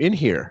go in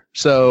here.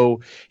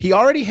 So he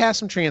already has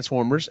some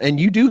Transformers, and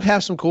you do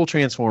have some cool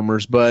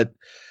Transformers, but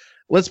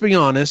let's be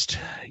honest,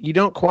 you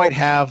don't quite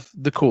have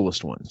the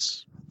coolest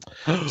ones.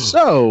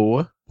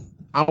 So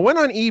I went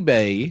on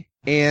eBay,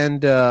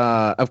 and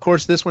of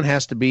course this one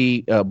has to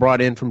be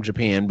brought in from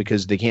Japan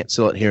because they can't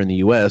sell it here in the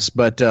U.S.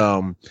 But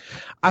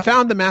I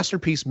found the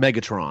Masterpiece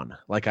Megatron,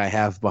 like I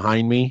have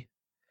behind me.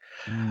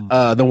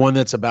 The one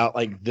that's about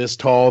like this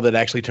tall that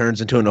actually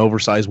turns into an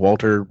oversized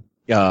Walter.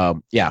 I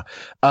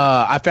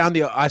found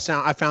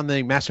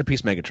the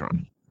Masterpiece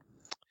Megatron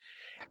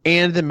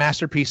and the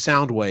Masterpiece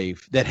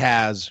Soundwave that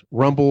has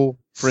Rumble,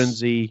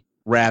 Frenzy,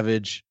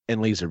 Ravage,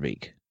 and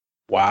Laserbeak.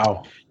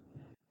 Wow.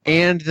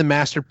 And the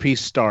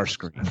Masterpiece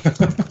Starscream.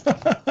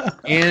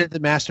 And the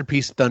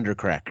Masterpiece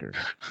Thundercracker.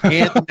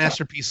 And the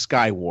Masterpiece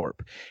Skywarp.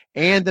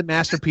 And the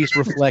Masterpiece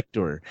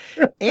Reflector.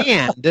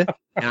 And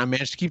I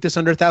managed to keep this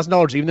under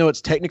 $1,000, even though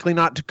it's technically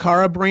not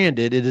Takara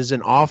branded. It is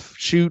an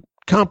offshoot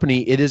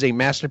company. It is a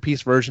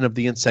Masterpiece version of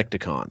the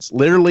Insecticons.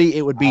 Literally,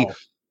 it would be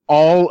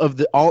all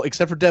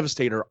except for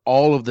Devastator,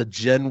 all of the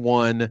Gen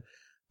 1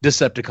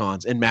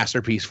 Decepticons in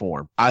Masterpiece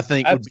form. I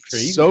think That's would be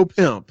crazy. so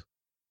pimp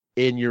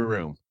in your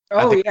room.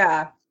 Oh,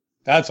 yeah.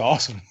 That's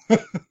awesome.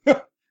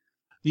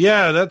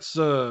 Yeah, that's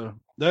I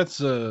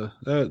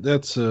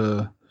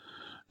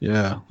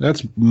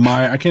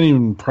can't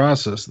even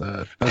process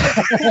that.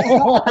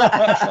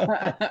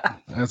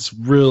 That's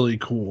really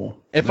cool.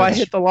 If I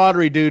hit the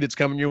lottery, dude, it's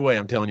coming your way.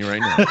 I'm telling you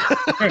right now.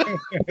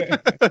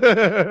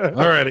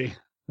 Alrighty.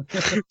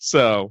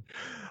 So,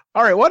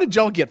 all right, what did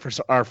y'all get for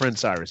our friend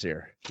Cyrus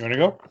here? You want to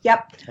go?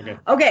 Yep.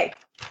 Okay.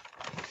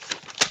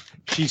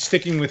 She's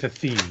sticking with a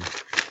theme.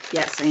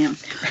 Yes, I am.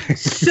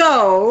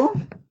 So,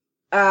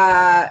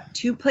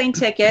 2 plane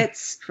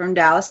tickets from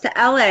Dallas to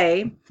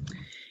LA,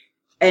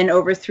 and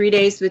over 3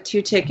 days with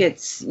 2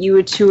 tickets, you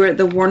would tour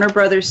the Warner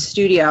Brothers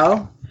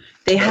studio.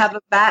 They have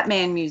a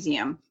Batman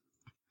museum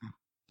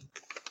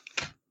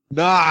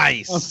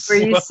Nice. where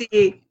you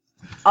see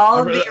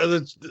all of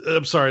the.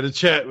 I'm sorry, the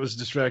chat was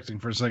distracting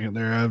for a second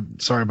there. I'm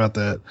sorry about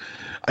that.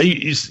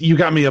 You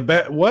got me a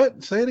bet.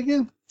 What? Say it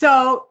again.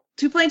 So,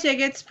 2 plane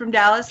tickets from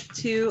Dallas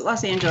to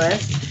Los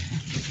Angeles.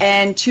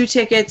 And 2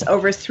 tickets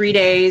over 3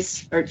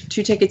 days, or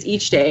 2 tickets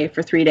each day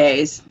for 3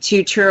 days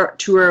to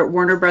tour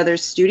Warner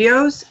Brothers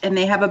Studios, and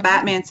they have a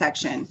Batman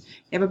section.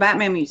 They have a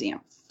Batman museum.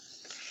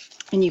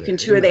 And you can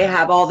tour. They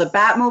have all the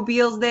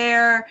Batmobiles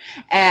there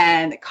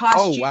and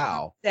costumes. Oh,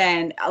 wow.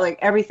 And like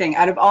everything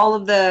out of all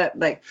of the,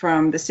 like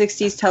from the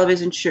 60s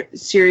television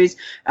series,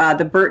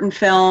 the Burton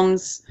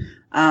films,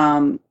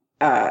 well,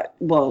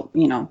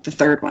 the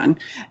third one.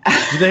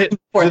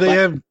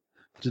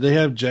 Do they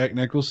have Jack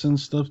Nicholson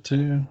stuff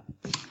too?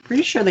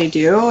 Pretty sure they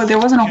do. There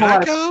wasn't a whole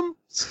lot of 2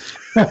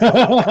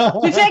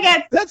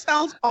 tickets. That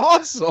sounds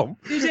awesome.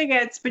 2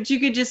 tickets, but you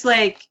could just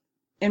like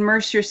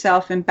immerse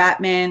yourself in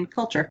Batman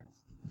culture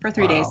for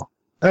 3 days.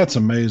 That's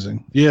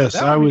amazing. Yes,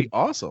 I would. Be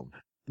awesome,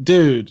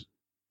 dude.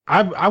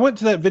 I went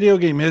to that video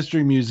game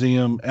history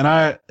museum,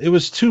 and it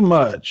was too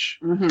much.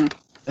 Mm-hmm.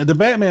 And the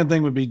Batman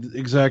thing would be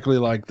exactly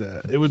like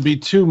that. It would be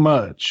too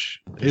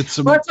much. That's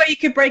why you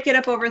could break it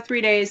up over 3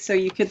 days, so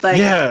you could like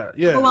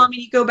go on and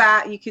you go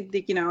back. You could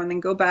and then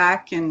go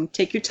back and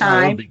take your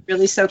time,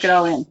 really soak it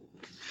all in.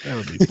 That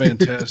would be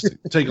fantastic.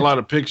 Take a lot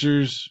of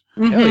pictures.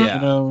 Mm-hmm.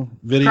 Hell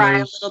yeah. Videos. Cry a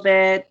little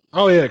bit.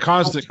 Oh yeah,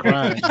 constant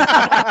crying.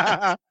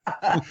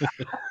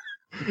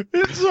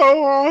 It's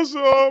so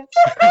awesome.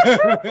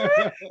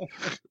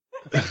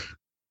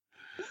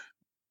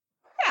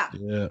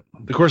 Yeah.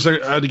 Of course, I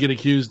had to get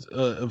accused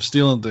of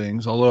stealing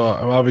things. Although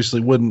I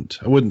obviously wouldn't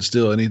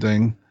steal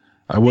anything.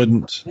 I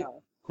wouldn't. Of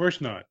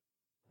course not.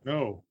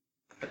 No.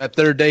 That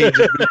third day, you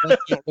just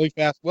really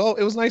fast. Well,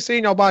 it was nice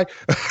seeing y'all. Bye.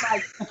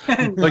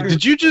 Like,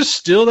 did you just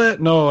steal that?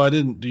 No, I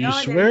didn't. Do you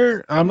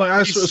swear? I'm like,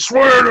 I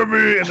swear to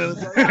me. And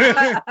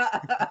then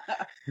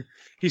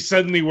he's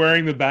suddenly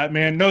wearing the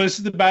Batman. No, this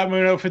is the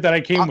Batman outfit that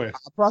I came with.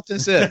 I brought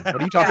this in. What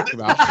are you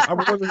talking about?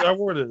 I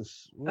wore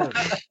this.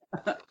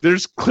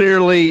 There's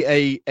clearly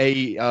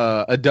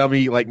a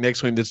dummy like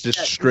next to him that's just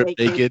stripped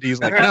naked. He's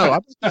like, no,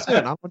 I'm just in.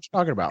 I don't know what you're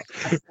talking about.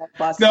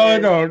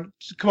 No.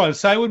 Come on.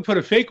 So I would put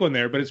a fake one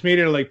there, but it's made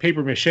out of like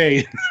paper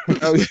mache.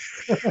 Oh.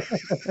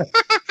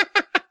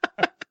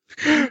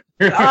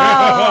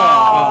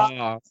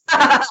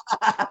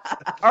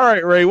 All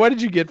right, Ray, what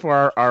did you get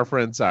for our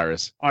friend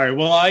Cyrus? All right,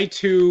 well, I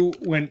too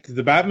went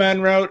the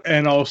Batman route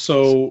and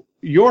also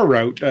your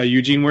route,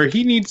 Eugene, where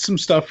he needs some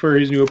stuff for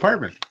his new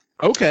apartment.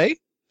 Okay.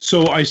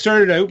 So I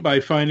started out by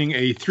finding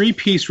a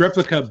 3-piece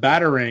replica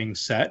Batarang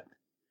set.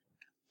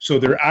 So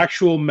they're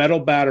actual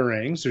metal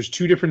Batarangs. There's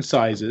 2 different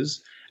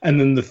sizes. And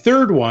then the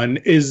third one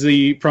is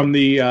from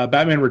the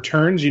Batman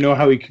Returns. You know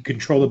how he could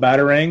control the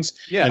Batarangs?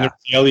 Yeah. And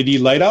the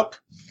LED light up?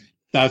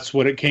 That's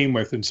what it came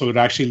with. And so it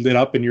actually lit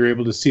up and you're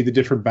able to see the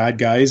different bad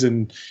guys.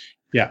 And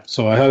yeah,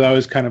 so I thought that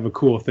was kind of a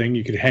cool thing.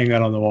 You could hang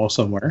that on the wall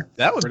somewhere.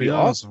 That would be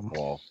awesome.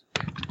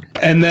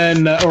 And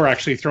then, or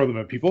actually throw them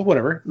at people,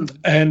 whatever.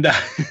 And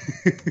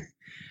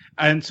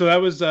and so that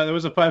was a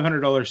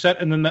 $500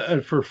 set. And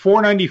then for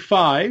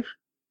 $495,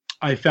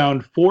 I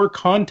found 4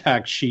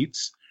 contact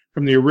sheets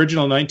from the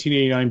original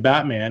 1989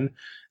 Batman.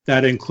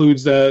 That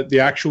includes the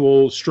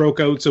actual stroke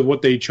outs of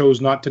what they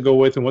chose not to go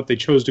with and what they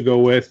chose to go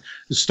with,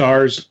 the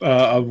stars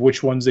of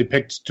which ones they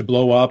picked to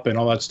blow up and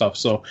all that stuff.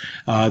 So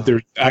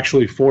there's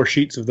actually 4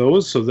 sheets of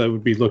those, so that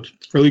would be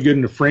looked really good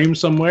in a frame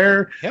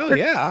somewhere. Hell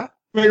yeah.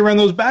 Right around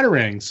those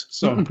Batarangs.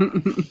 So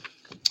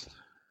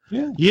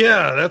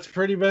yeah, that's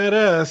pretty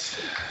badass.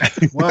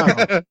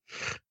 Wow.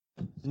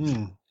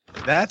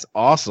 That's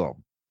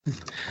awesome. I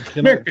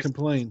cannot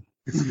complain.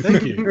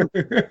 Thank you.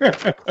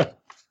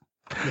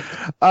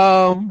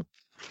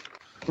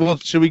 Well,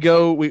 should we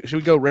go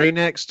Ray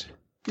next?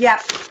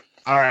 Yeah.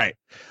 All right.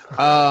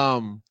 I'll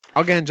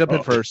go ahead and jump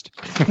in first.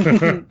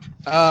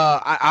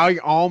 I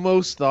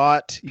almost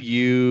thought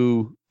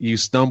you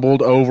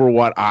stumbled over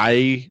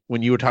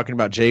when you were talking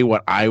about Jay,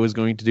 what I was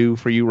going to do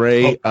for you,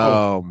 Ray.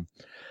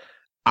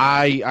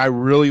 I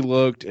really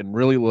looked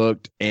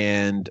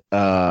and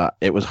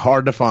it was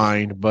hard to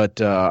find,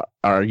 but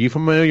are you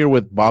familiar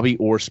with Bobby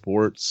Orr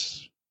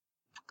Sports?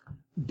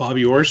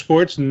 Bobby Orr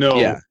Sports? No.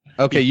 Yeah.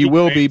 Okay, you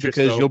will be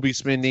because you'll be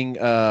spending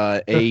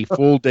a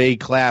full day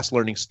class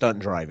learning stunt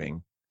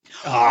driving.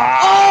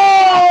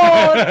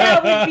 Oh,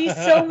 that would be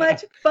so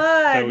much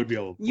fun. That would be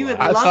a you would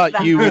I love thought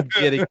that. you would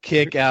get a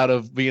kick out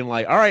of being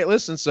like, all right,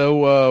 listen,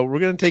 so we're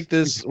gonna take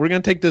this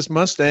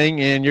Mustang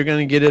and you're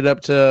gonna get it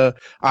up to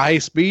high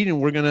speed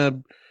and we're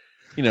gonna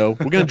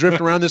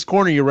drift around this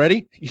corner. You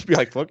ready? You'd be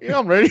like, fuck yeah,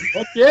 I'm ready.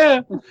 Fuck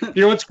yeah.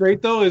 You know what's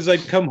great though is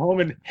I'd come home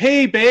and,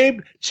 hey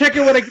babe, check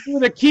out what I can do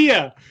with a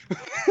Kia.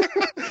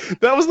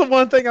 That was the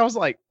one thing I was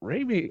like,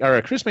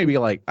 Chris may be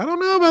like, I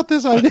don't know about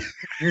this idea.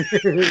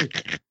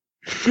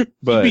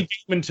 But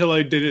until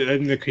I did it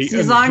in the Kia.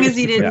 As long as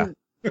he didn't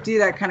do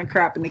that kind of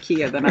crap in the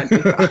Kia, then I'd be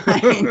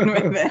fine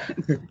with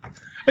it.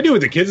 I do it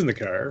with the kids in the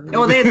car.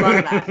 Oh, they'd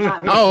love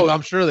that. Oh,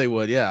 I'm sure they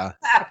would. Yeah.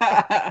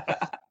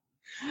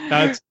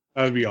 That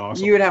would be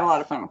awesome. You would have a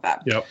lot of fun with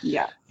that. Yep.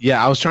 Yeah.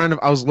 Yeah, I was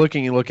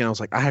looking. I was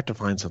like, I have to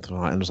find something.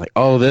 And I was like,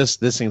 oh, this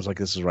seems like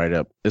this would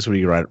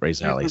be right up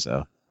Ray's alley.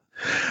 So,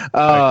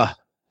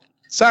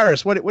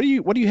 Cyrus, what do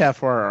you have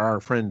for our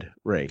friend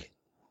Ray?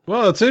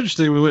 Well, it's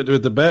interesting we went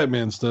with the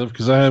Batman stuff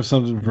because I have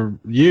something for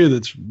you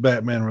that's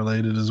Batman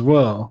related as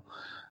well.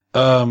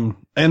 And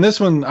this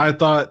one I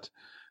thought,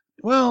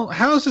 well,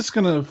 how is this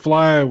going to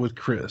fly with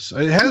Chris?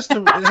 It has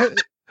to.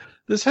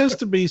 this has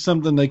to be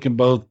something they can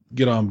both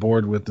get on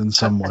board with in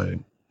some way.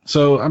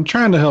 So I'm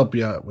trying to help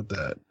you out with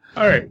that.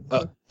 All right.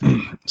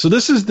 So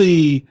this is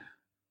the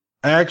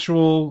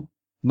actual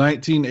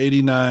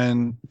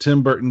 1989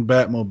 Tim Burton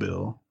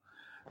Batmobile.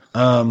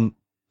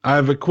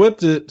 I've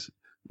equipped it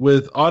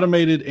with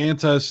automated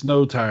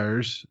anti-snow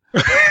tires.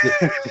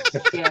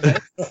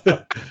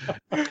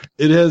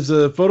 It has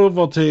a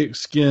photovoltaic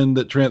skin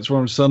that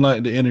transforms sunlight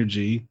into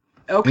energy.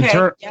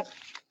 Okay.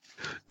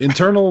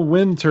 Internal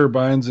wind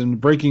turbines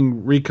and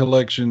braking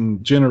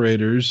recollection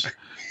generators,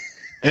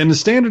 and the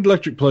standard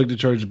electric plug to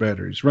charge the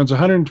batteries. Runs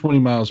 120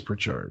 miles per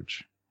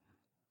charge.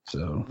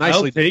 So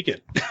I'll take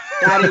it.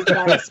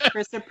 That is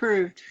Chris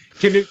approved.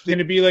 Can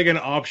it be like an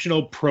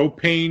optional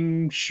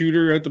propane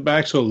shooter at the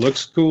back so it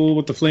looks cool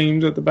with the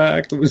flames at the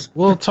back?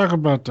 We'll talk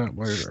about that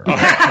later.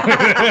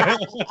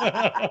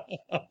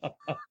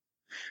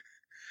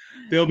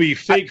 There'll be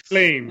fake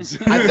flames.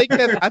 I think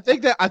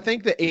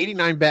the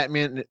 '89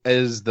 Batman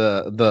is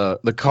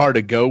the car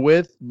to go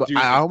with, but Dude.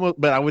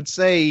 I would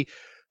say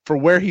for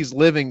where he's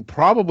living,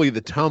 probably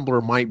the Tumbler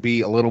might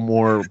be a little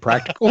more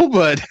practical,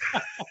 but.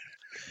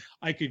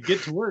 I could get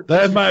to work.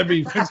 That might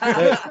be.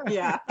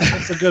 Yeah.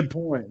 That's a good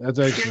point. That's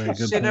actually a good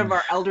Shit point. of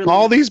our elderly.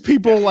 All these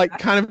people like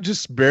kind of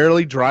just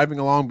barely driving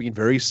along, being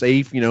very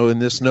safe, in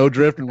this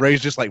snowdrift, and Ray's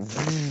just like.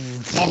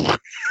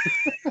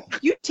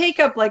 You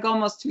take up like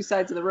almost two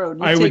sides of the road.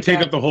 I would take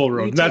up the whole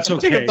road. That's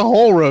okay. Take up the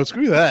whole road.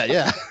 Screw that.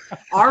 Yeah.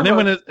 And then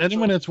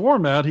when it's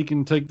warm out, he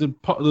can take the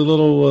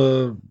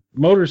little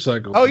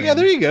motorcycle. Oh thing. yeah,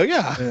 there you go.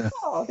 Yeah.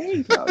 Oh, there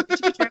you go.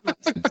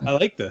 I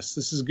like this.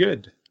 This is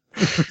good.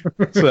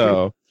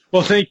 So.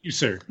 Well, thank you,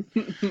 sir.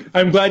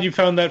 I'm glad you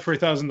found that for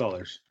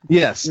 $1,000.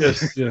 Yes.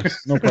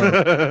 Yes, no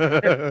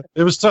problem.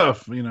 It was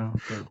tough,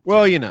 but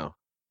Well,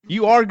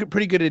 you are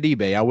pretty good at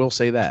eBay. I will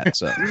say that.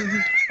 So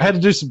I had to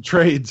do some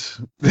trades.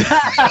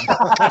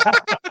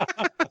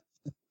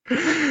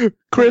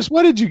 Chris,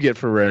 what did you get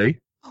for Ray?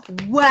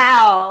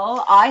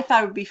 Well, I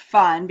thought it would be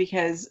fun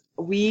because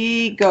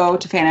we go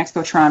to Fan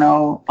Expo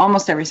Toronto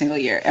almost every single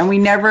year, and we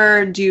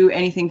never do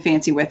anything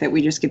fancy with it.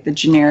 We just get the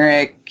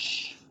generic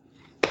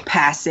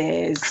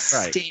passes,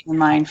 Right. stay in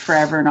line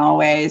forever and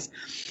always.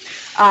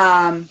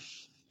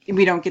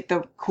 We don't get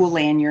the cool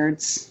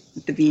lanyards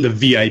with the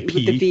VIP.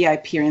 with the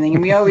VIP or anything,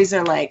 and we always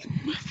are like,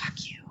 "Fuck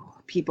you,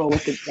 people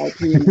with the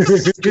VIP and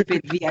the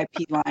stupid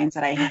VIP lines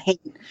that I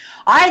hate."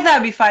 I thought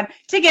it'd be fun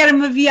to get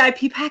him a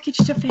VIP package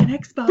to Fan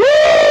Expo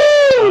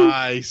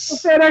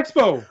Nice. Fan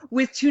Expo.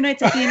 with 2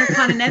 nights at the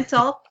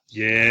Intercontinental.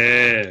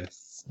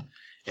 Yes.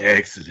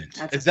 Excellent.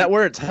 That's Is that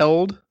where it's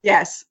held?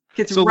 Yes.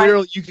 It's So right.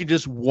 literally, you can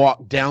just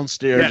walk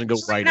downstairs and go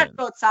Just right not in.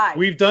 go outside.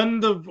 We've done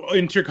the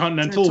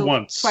Intercontinental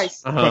once.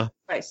 Twice. Uh-huh.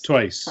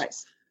 Twice. And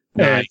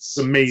Nice. it's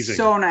amazing.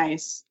 So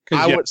nice. 'Cause,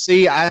 I yeah, would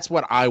see. That's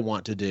what I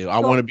want to do. I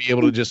want to be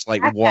able to just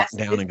like walk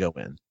Yes. down and go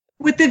in.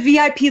 With the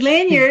VIP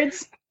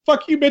lanyards.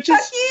 fuck you, bitches.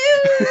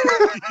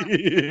 Fuck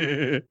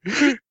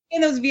you! In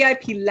those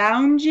VIP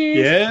lounges.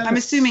 Yes. I'm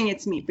assuming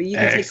it's me, but you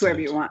can take whoever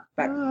Excellent. you want.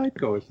 But I'd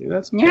go with you.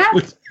 That's Yeah.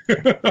 good.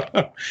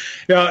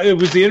 Yeah, it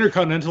was the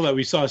Intercontinental that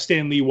we saw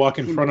Stan Lee walk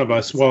in front of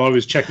us while I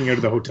was checking out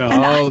of the hotel.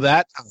 Oh,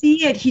 that.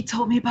 see it. He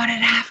told me about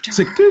it after. It's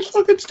like, there's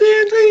fucking Stan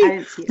I Lee.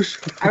 didn't see it.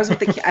 I was with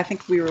the. I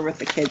think we were with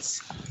the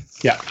kids.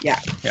 Yeah.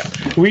 Yeah.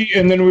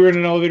 And then we were in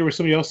an elevator with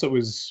somebody else that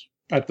was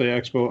at the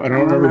expo. I don't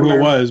remember who it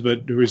was,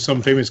 but there was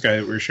some famous guy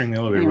that we were sharing the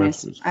elevator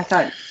Anyways, with. I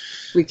thought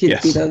we could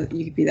Yes. be the.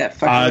 You could be that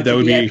fucking. That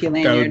would be VIP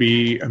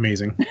lanyard.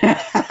 amazing.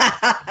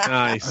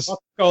 Nice.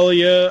 I'll call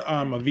you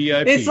a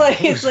VIP. It's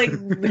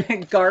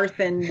like Garth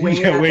and Wayne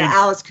Yeah, at the Wayne.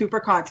 Alice Cooper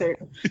concert.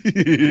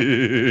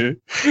 You're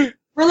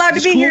We're allowed to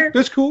That's be cool. here.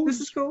 That's cool. This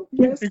is cool.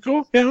 Yes.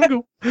 cool. Yeah, I'm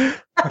cool.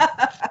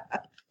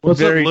 What's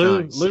Very up,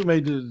 Lou? nice. Lou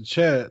made the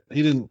chat.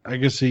 He didn't. I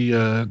guess he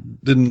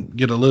didn't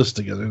get a list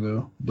together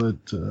though.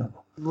 But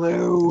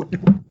Blue.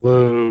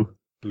 Lou,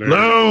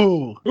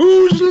 Lou,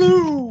 Who's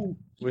Lou?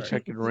 Wish I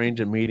could arrange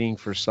a meeting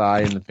for Cy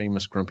and the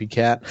famous Grumpy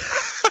Cat.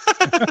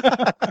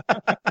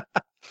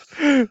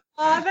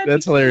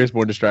 That's hilarious.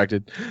 More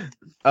distracted.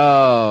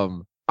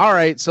 All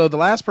right. So the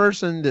last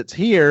person that's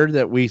here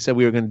that we said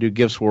we were going to do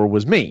gifts for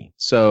was me.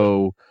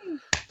 So,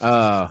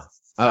 Oh,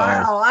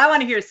 I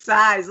want to hear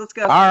size. Let's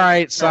go. all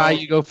right, Cy,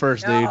 you go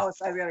first, dude. No,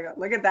 Si's gotta go.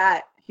 Look at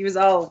that. He was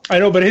all. I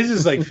know, but his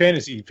is like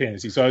fantasy.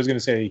 So I was going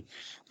to say,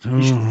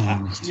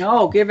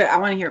 No, give it. I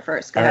want to hear it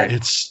first. Go All ahead.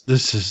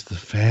 this is the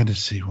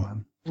fantasy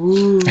one.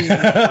 Ooh.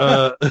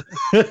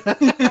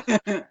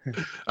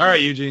 All right,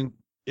 Eugene.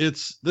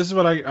 This is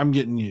what I'm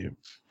getting you.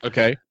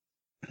 Okay.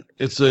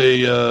 It's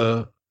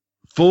a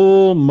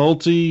full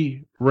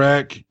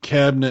multi-rack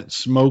cabinet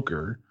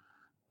smoker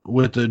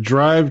with a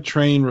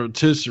drivetrain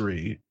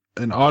rotisserie,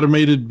 an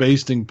automated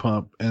basting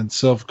pump, and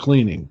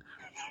self-cleaning.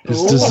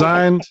 It's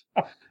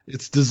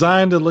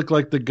designed to look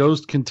like the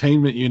ghost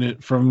containment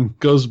unit from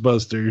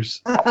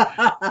Ghostbusters.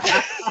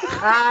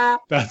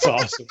 that's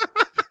awesome.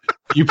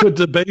 You put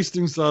the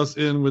basting sauce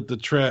in with the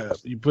trap.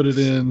 You put it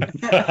in.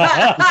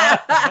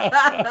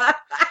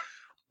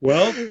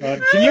 Well,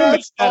 can you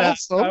make that up?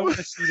 awesome. I want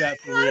to see that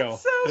for real.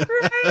 That's so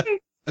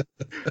great.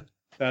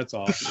 That's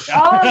awesome.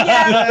 Oh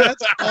yeah,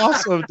 That's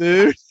awesome,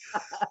 dude.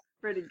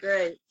 pretty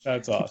great.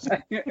 That's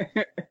awesome.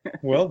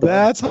 Well done.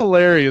 That's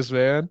hilarious,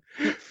 man.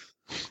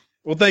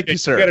 Well, thank you,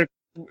 sir.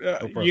 You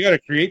gotta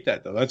create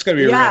that though. That's gotta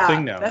be a real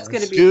thing now. That's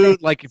gonna be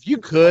Dude, like if you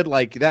could,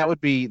 like that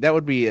would be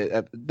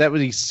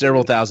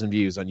several thousand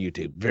views on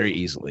YouTube very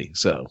easily.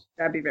 So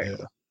that'd be very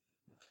cool.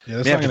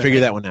 Yeah, we have to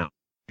figure that one out.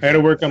 I had to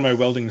work on my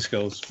welding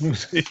skills.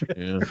 Yeah.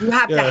 You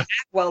have to have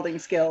welding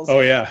skills.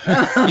 Oh yeah.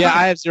 Yeah,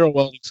 I have zero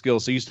welding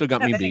skills, so you still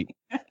got me beat.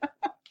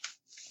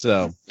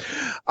 So,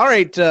 all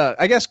right,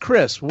 I guess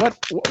Chris, what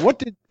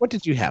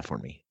did you have for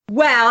me?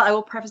 Well, I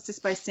will preface this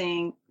by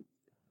saying,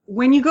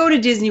 when you go to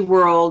Disney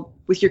World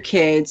with your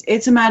kids,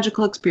 it's a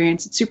magical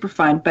experience. It's super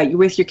fun, but you're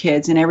with your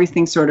kids, and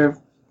everything sort of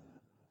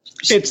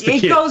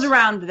it goes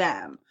around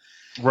them.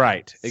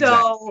 Right.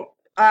 So,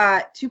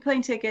 2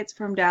 plane tickets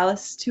from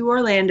Dallas to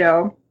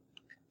Orlando,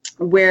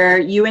 where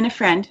you and a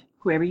friend,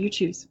 whoever you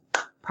choose,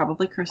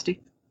 probably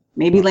Kirsty,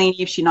 maybe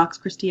Lainey if she knocks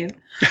Kirsty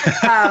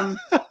out,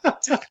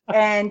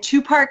 and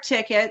 2 park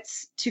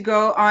tickets to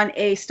go on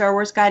a Star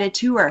Wars guided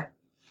tour.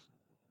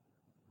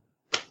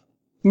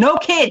 No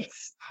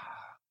kids.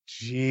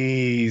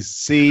 Jeez,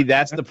 see,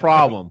 that's the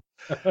problem.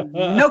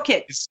 No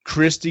kids. Is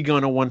Christy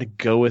gonna want to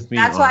go with me?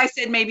 That's why I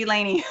said maybe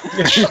Lainey.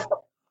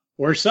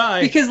 Or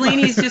Sai. Because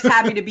Lainey's just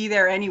happy to be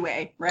there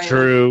anyway, right?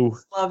 True.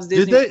 Loves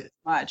Disney so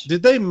much.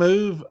 Did they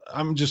move?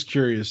 I'm just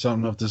curious. I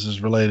don't know if this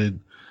is related.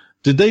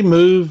 Did they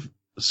move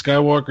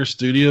Skywalker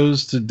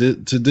Studios to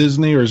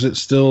Disney, or is it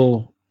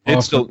still?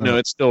 It's still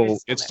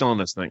in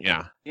this thing.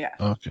 Yeah. Yeah.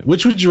 Okay.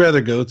 Which would you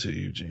rather go to,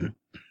 Eugene?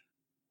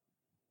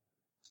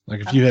 Like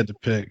if you had to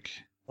pick.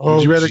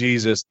 Oh,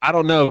 Jesus. I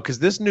don't know, because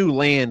this new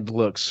land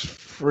looks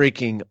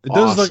freaking It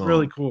does awesome. look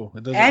really cool.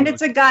 And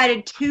it's a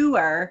guided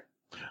tour.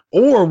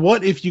 Or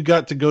what if you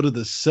got to go to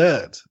the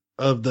set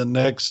of the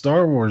next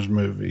Star Wars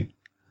movie?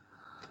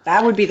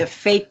 That would be the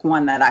fake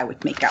one that I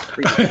would make out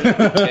for you.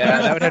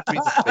 Yeah, that would have to be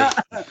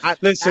the fake.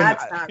 Listen,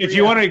 if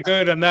you want to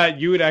go on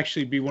that, you would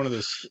actually be one of the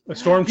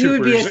stormtroopers. You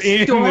would be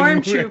a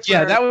stormtrooper.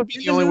 Yeah, that would be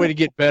the only way to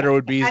get better.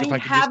 Would be and if I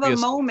could have just be a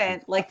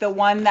moment like the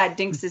one that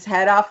dinks his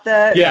head off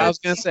the. Yeah, I was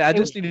gonna say I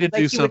just needed to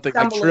do something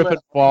like trip and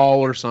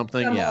fall or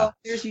something. Yeah.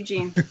 Here's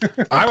Eugene.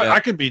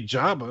 I could be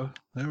Jabba.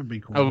 That would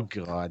be cool. Oh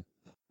God.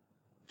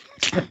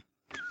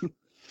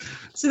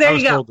 So there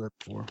you go. Told that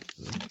before,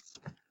 so.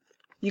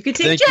 You could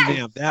take Thank you,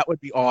 ma'am. That would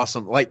be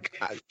awesome. Like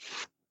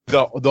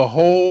the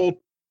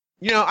whole,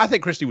 I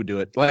think Christy would do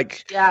it.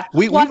 Like, yeah,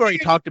 we've already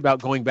talked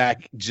about going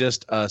back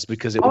just us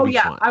because it would be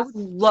fun. I would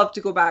love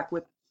to go back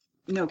with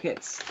no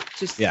kids.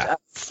 Just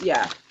us.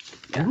 Yeah.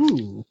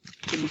 Ooh,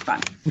 it'd be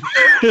fun.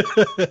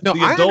 No,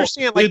 I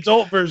understand. Like the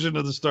adult version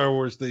of the Star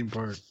Wars theme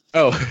park.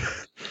 Oh,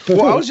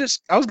 well, I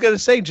was gonna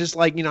say, just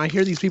like I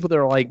hear these people that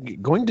are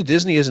like, going to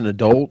Disney as an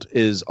adult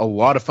is a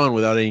lot of fun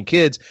without any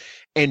kids.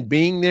 And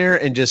being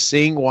there and just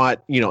seeing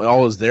what,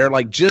 all is there,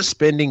 like just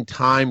spending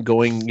time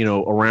going,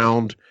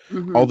 around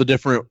all the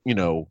different,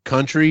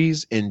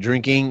 countries and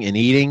drinking and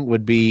eating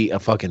would be a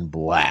fucking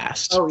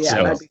blast. Oh,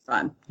 yeah, that'd be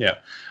fun. Yeah.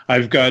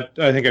 I think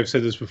I've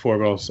said this before,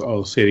 but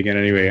I'll say it again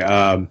anyway.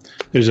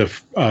 There's a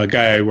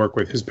guy I work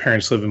with. His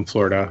parents live in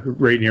Florida,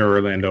 right near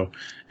Orlando.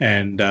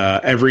 And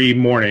every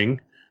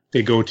morning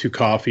they go to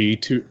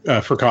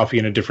for coffee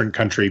in a different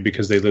country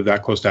because they live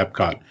that close to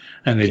Epcot.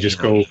 And they just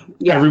go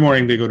every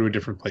morning. They go to a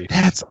different place.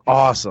 That's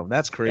awesome.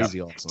 That's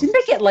crazy awesome. Didn't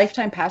they get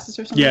lifetime passes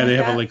or something? Yeah, they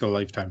like have that? a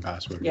lifetime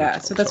pass. Yeah,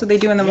 so that's what they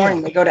do in the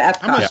morning. They go to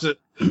Epcot.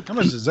 How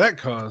much does that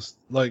cost?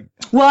 Like,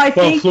 I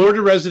think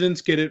Florida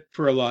residents get it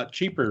for a lot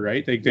cheaper,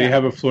 right? They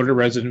have a Florida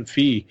resident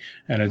fee,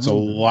 and it's a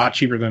lot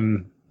cheaper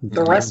than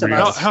the rest of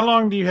us. How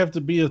long do you have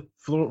to be a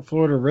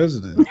Florida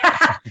resident?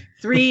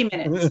 3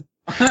 minutes.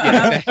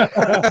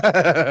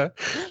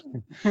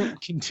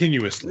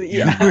 Continuously.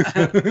 Yeah.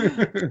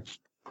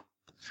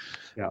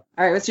 Yeah.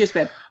 All right, what's your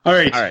spin? All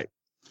right.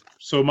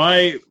 So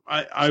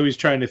I was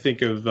trying to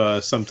think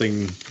of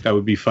something that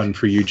would be fun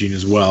for Eugene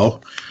as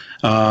well.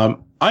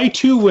 I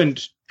too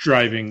went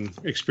driving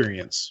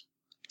experience.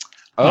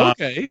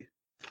 Okay.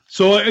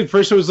 So at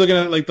first I was looking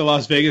at like the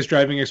Las Vegas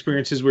driving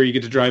experiences where you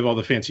get to drive all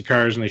the fancy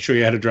cars and they show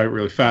you how to drive it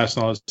really fast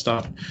and all that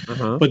stuff.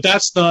 But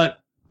that's not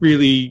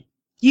really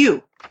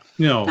you.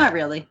 No. Not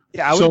really.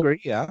 Yeah, I would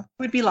agree. Yeah.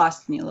 Would be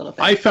lost in you a little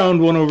bit. I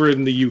found one over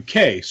in the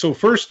UK. So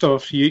first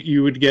off,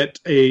 you would get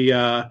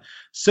a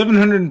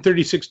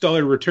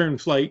 $736 return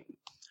flight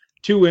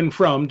to and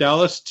from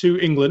Dallas to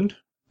England.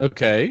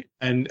 Okay.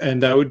 And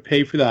that would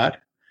pay for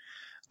that.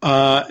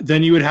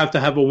 Then you would have to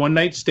have a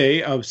one-night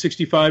stay of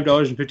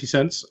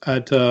 $65.50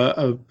 at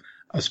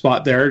a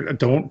spot there.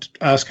 Don't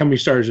ask how many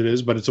stars it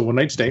is, but it's a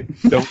one-night stay.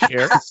 Don't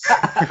care.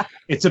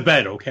 It's a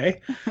bed,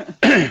 okay?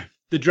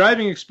 The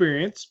driving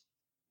experience,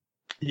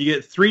 you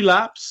get 3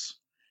 laps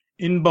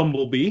in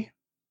Bumblebee.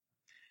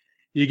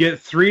 You get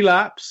 3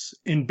 laps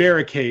in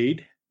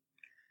Barricade.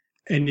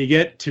 And you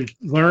get to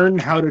learn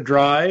how to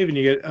drive, and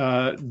you get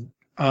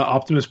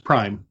Optimus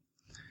Prime.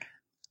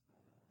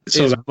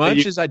 So as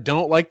much as I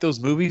don't like those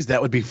movies,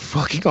 that would be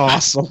fucking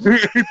awesome.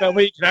 That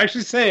way you can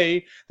actually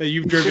say that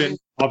you've driven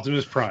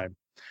Optimus Prime.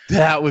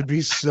 That would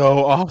be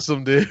so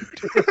awesome, dude.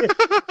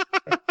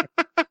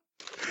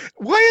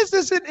 Why is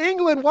this in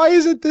England? Why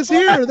isn't this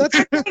here? That's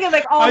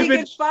like all he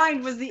could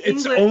find was the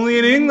It's England. only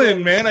in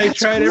England, man. I That's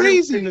tried crazy.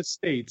 everything in the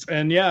States.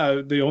 And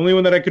yeah, the only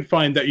one that I could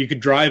find that you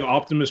could drive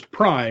Optimus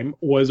Prime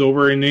was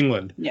over in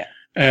England. Yeah.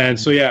 And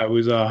so yeah, it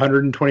was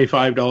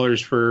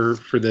 $125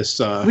 for this.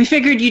 We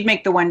figured you'd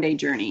make the 1-day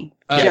journey.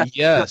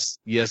 yes,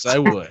 I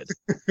would.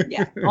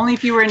 Yeah, only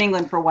if you were in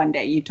England for 1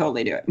 day, you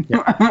totally do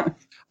it.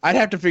 I'd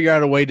have to figure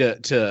out a way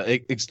to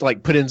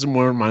like put in some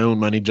more of my own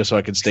money just so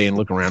I could stay and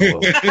look around a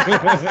little,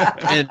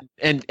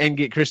 and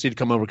get Christy to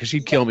come over because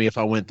she'd kill me if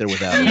I went there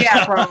without her.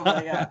 Yeah,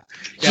 probably. Yeah.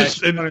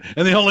 And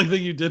the only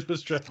thing you did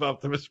was drive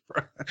Optimus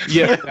Prime.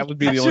 Yeah, that would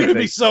be the She only would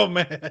thing. be so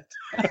mad.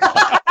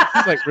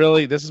 She's like,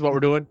 really? This is what we're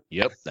doing?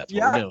 Yep, that's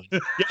what we're doing.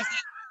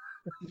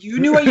 You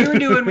knew what you were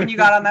doing when you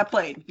got on that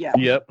plane. Yeah.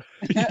 Yep.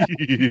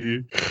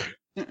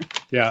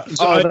 Yeah.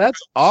 So Oh, that's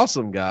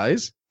awesome,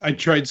 guys. I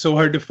tried so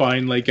hard to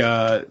find like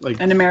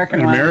An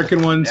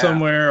American one Yeah.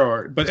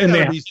 somewhere,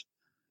 There's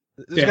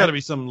got to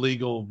be some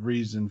legal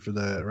reason for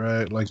that,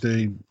 right? Like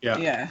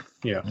Yeah.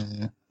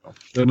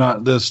 they're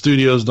not, the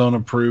studios don't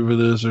approve of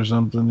this or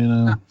something, you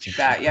know?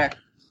 That, yeah.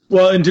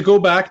 Well, and to go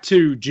back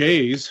to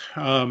Jay's,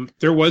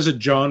 there was a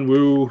John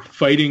Woo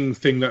fighting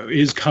thing that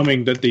is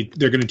coming that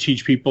they're going to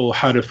teach people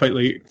how to fight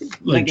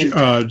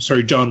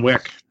John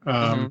Wick,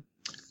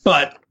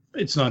 but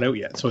it's not out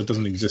yet, so it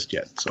doesn't exist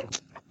yet. So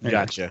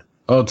Gotcha.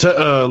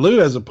 Oh, Lou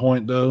has a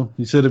point, though.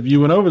 He said if you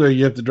went over there,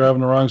 you have to drive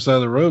on the wrong side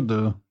of the road,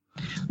 though.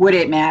 Would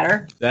it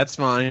matter? That's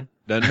fine.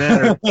 Doesn't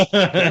matter.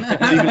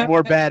 It's even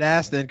more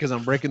badass then because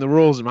I'm breaking the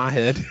rules in my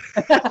head.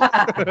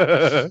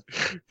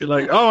 You're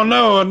like, oh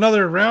no,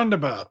 another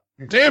roundabout.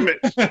 Damn it.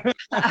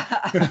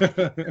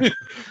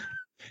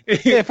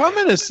 If I'm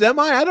in a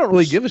semi, I don't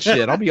really give a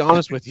shit. I'll be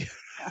honest with you.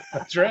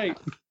 That's right.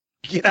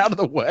 Get out of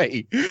the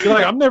way. You're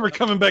like, I'm never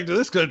coming back to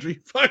this country.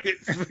 Fuck it.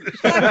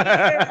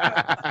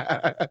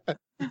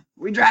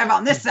 We drive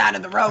on this side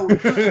of the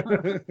road.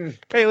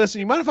 Hey,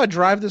 listen, you mind if I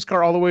drive this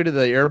car all the way to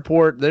the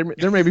airport?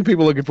 There may be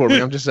people looking for me.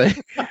 I'm just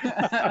saying.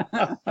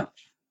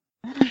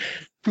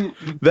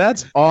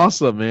 That's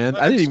awesome, man.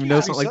 I didn't even know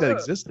something like that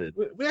existed.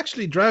 We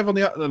actually drive on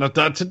the...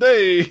 Not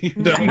today.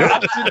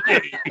 Not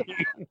today.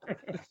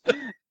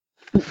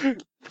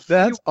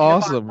 That's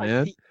awesome,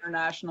 man.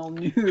 International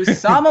news.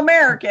 Some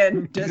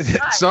American.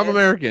 Decided. Some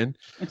American.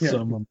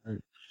 Some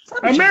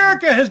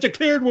America has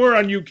declared war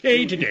on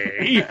UK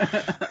today.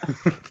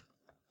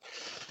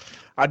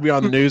 I'd be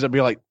on the news. I'd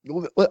be like,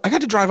 I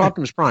got to drive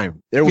Optimus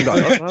Prime. There we go.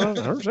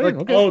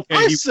 Okay.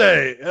 I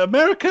say,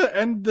 America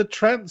and the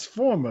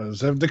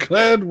Transformers have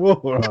declared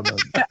war on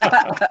us.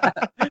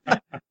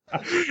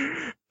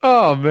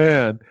 Oh,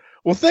 man.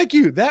 Well, thank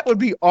you. That would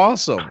be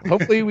awesome.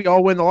 Hopefully we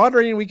all win the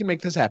lottery and we can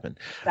make this happen.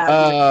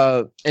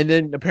 And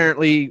then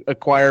apparently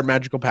acquire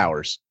magical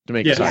powers to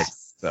make it happen.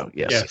 Yes. So,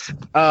 yes.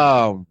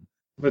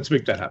 Let's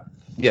make that happen.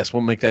 Yes,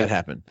 we'll make that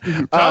happen.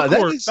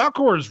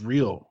 Falcor is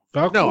real.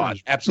 No,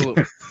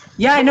 absolutely.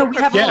 Yeah, I know. We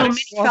have a little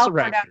mini Lots of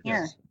Falcor down raccoons.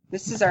 here.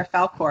 This is our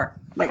Falcor.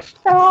 Like,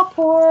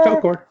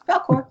 Falcor.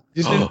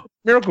 Just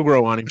Miracle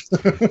Grow on him.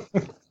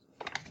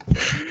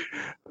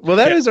 Well,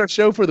 that is our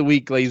show for the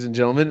week, ladies and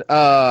gentlemen.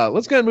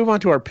 Let's go ahead and move on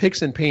to our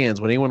picks and pans.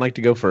 Would anyone like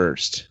to go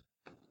first?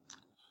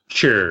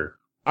 Sure.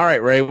 All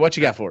right, Ray, what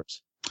you got for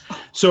us?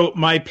 So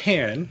my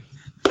pan.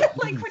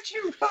 Like what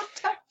you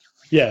wrote down.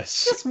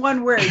 Yes. Just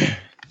one word.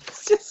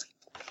 It's just.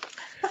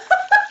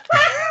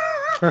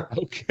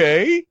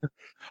 Okay.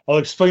 I'll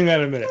explain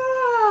that in a minute.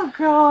 Oh,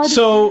 God.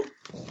 So,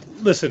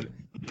 listen.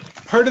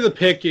 Part of the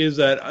pick is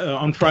that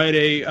on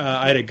Friday,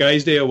 I had a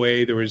guy's day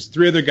away. There was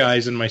 3 other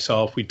guys and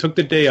myself. We took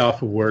the day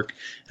off of work,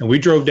 and we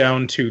drove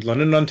down to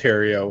London,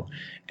 Ontario,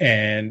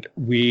 and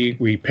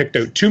we picked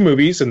out 2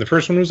 movies. And the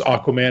first one was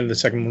Aquaman, and the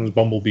second one was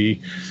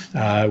Bumblebee.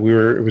 It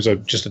was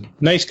just a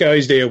nice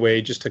guy's day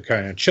away, just to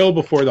kind of chill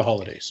before the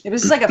holidays. It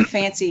was like a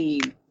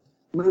fancy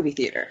movie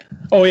theater.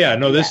 Oh yeah,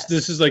 no, this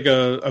is like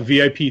a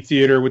VIP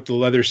theater with the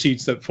leather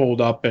seats that fold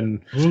up,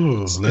 and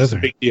it's a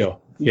big deal.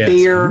 Yes.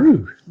 Beer.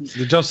 Ooh.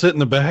 Did y'all sit in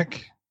the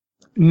back?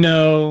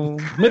 No,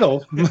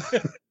 middle.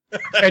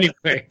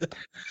 Anyway,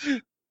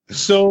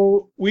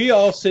 so we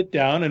all sit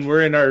down and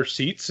we're in our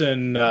seats,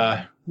 and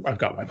I've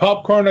got my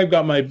popcorn, I've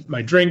got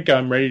my drink,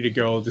 I'm ready to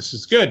go. This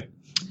is good.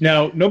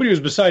 Now, nobody was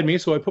beside me,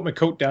 so I put my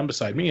coat down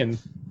beside me, and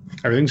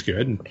everything's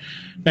good. And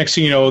next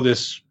thing you know,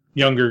 this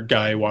younger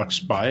guy walks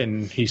by,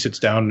 and he sits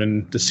down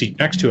in the seat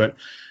next to it.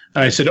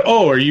 And I said,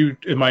 "Oh,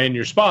 am I in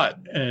your spot?"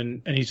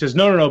 And he says,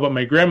 No, but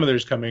my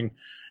grandmother's coming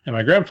and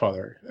my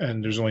grandfather,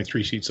 and there's only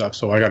 3 seats left,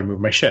 so I got to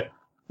move my shit.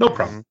 No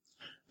problem.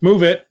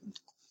 Move it,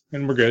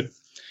 and we're good.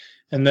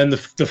 And then the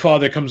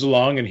father comes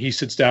along, and he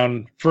sits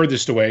down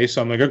furthest away, so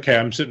I'm like, okay,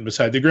 I'm sitting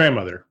beside the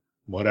grandmother.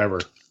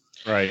 Whatever.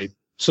 Right.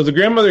 So the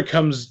grandmother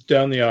comes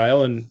down the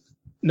aisle, and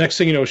next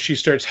thing you know, she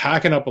starts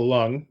hacking up a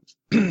lung.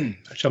 So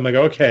I'm like,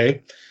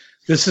 okay,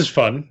 this is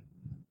fun.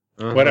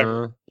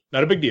 Whatever.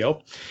 Not a big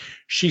deal.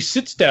 She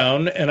sits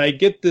down, and I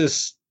get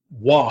this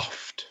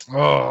waft.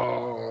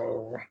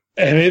 Oh.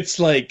 And it's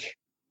like,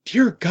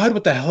 dear God,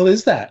 what the hell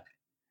is that?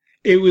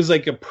 it was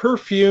like a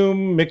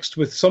perfume mixed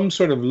with some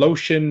sort of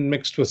lotion,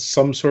 mixed with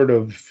some sort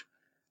of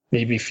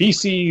maybe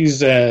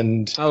feces,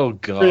 and oh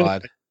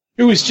god,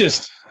 it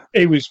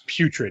was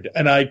putrid,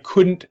 and I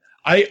couldn't.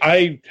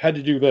 I had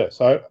to do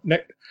this.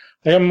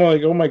 I'm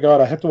like, oh my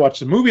god, I have to watch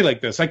the movie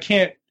like this. I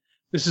can't.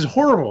 This is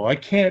horrible. I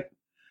can't.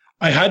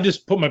 I had to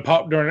put my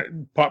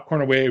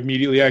popcorn away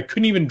immediately. I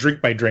couldn't even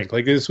drink my drink.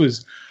 Like this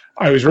was,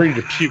 I was ready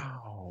to puke.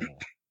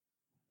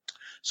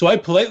 So I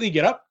politely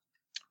get up,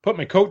 put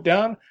my coat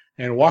down,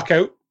 and walk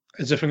out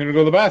as if I'm going to go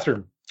to the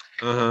bathroom.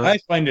 I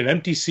find an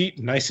empty seat,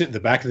 and I sit in the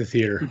back of the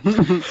theater.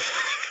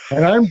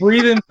 And I'm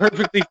breathing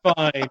perfectly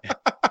fine.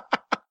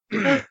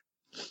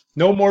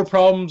 No more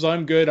problems.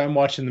 I'm good. I'm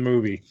watching the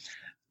movie.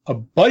 A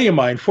buddy of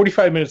mine,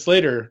 45 minutes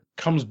later,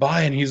 comes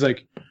by, and he's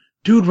like,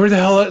 dude, where the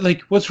hell,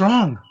 like, what's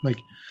wrong? I'm like,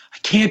 I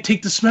can't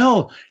take the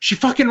smell. She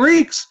fucking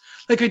reeks.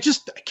 Like, I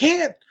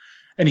can't.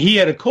 And he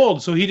had a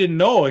cold, so he didn't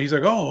know. He's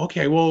like, oh,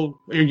 okay, well,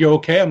 are you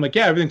okay? I'm like,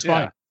 yeah, everything's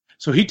fine.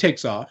 So he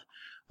takes off.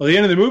 Well, the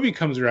end of the movie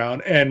comes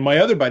around, and my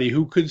other buddy,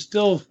 who could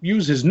still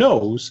use his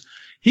nose,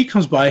 he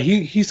comes by.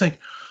 He's like,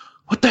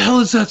 what the hell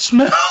is that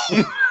smell?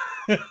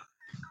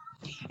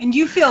 And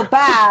you feel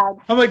bad.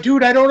 I'm like,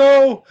 dude, I don't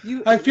know.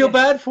 I feel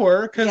bad for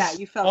her because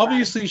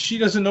obviously she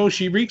doesn't know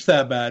she reeks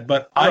that bad,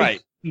 but I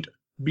couldn't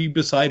be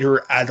beside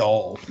her at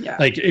all. Yeah.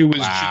 Like it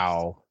was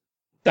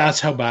that's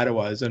how bad it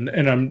was. And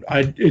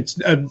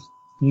I've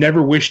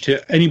never wished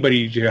to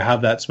anybody to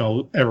have that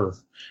smell ever.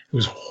 It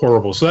was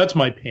horrible. So that's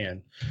my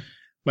pan.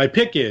 My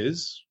pick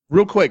is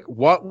real quick.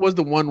 What was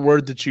the one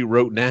word that you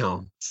wrote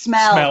down?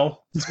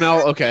 Smell.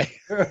 Okay.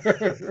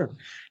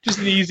 Just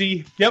an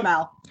easy. Yep.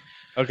 Smell.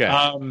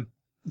 Okay.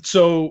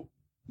 So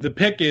the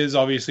pick is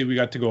obviously we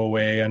got to go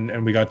away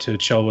and we got to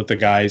chill with the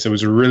guys. It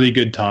was a really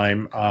good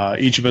time.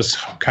 Each of us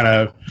kind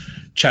of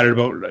chatted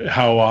about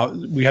how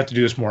we have to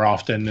do this more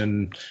often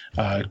and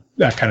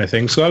that kind of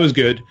thing. So that was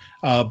good.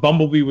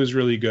 Bumblebee was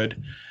really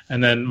good.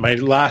 And then my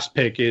last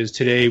pick is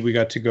today we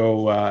got to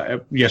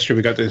go, yesterday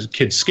we got the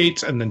kids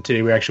skates, and then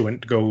today we actually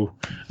went to go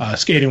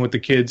skating with the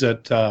kids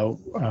at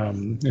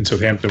in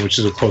Southampton, which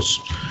is a close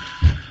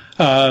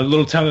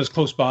little town that's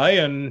close by.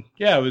 And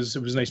yeah, it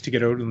was nice to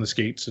get out on the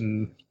skates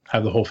and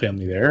have the whole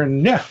family there.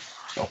 And yeah.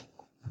 So,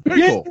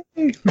 very cool.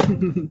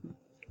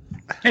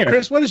 Hey,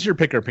 Chris, what is your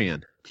pick or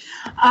pan?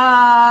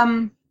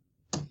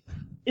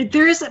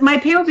 There's not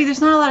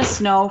a lot of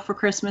snow for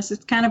Christmas.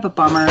 It's kind of a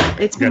bummer.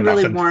 It's been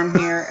really warm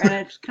here, and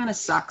it kind of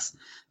sucks.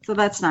 So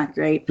that's not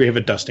great. We have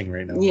a dusting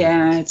right now.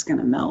 Yeah, it's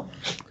gonna melt.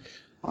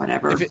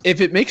 Whatever. If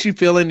it makes you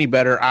feel any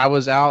better, I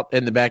was out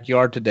in the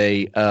backyard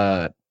today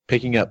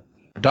picking up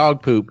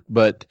dog poop,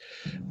 but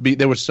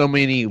there were so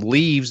many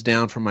leaves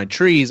down from my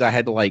trees, I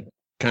had to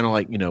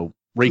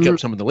rake up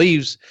some of the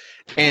leaves,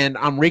 and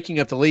I'm raking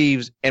up the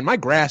leaves, and my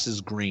grass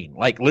is green.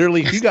 Like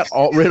literally, if you got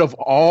rid of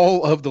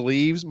all of the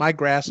leaves, my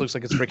grass looks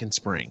like it's freaking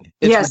spring.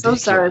 It's yes,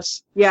 those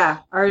ours. Yeah,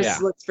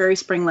 ours looks very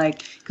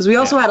spring-like because we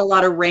also had a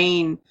lot of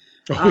rain.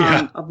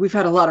 We've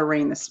had a lot of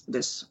rain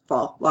this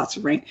fall, lots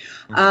of rain.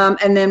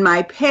 And then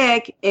my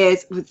pick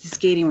is the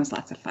skating was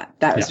lots of fun.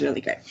 That was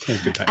really great. It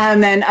was a good time.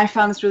 And then I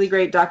found this really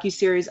great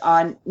docuseries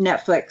on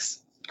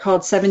Netflix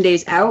called 7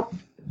 Days Out.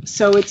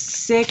 So it's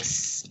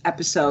 6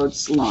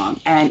 episodes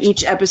long, and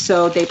each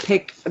episode they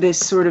pick this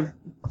sort of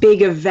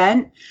big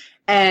event,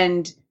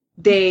 and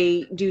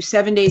they do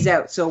 7 days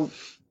out. So,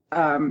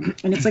 and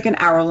it's like an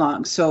hour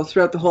long. So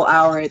throughout the whole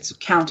hour, it's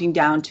counting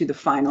down to the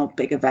final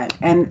big event,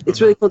 and it's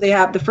really cool. They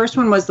have the first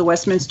one was the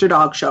Westminster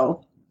Dog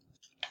Show,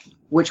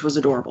 which was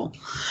adorable.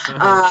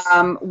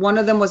 One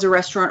of them was a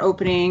restaurant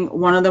opening.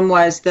 One of them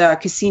was the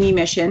Cassini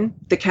mission,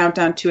 the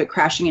countdown to it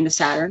crashing into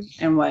Saturn,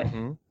 and what.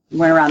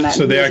 Went around that.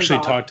 So they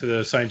actually talked to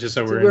the scientists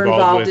that were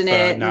involved with in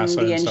it, NASA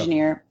and the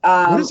engineer.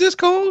 What is this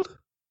called?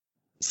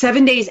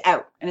 7 Days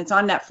Out, and it's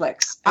on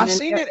Netflix. I've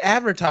seen it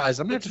advertised.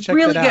 I'm gonna have to check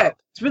really that out. Good.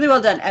 It's really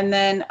well done. And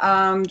then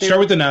start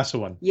with the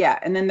NASA one. Yeah,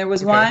 and then there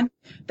was one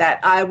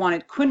that I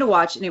wanted Quinn to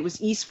watch, and it was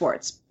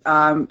esports,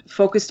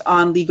 focused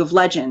on League of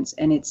Legends,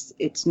 and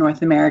it's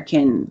North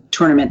American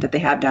tournament that they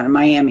have down in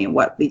Miami, and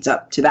what leads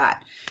up to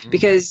that,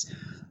 because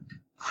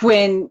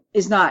Quinn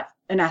is not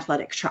an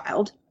athletic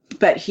child.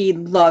 But he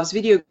loves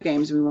video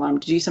games. We want him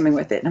to do something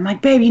with it. And I'm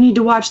like, babe, you need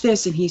to watch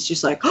this. And he's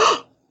just like,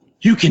 oh,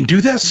 you can do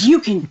this? You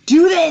can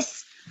do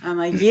this? I'm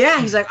like, yeah.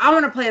 He's like, I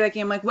want to play that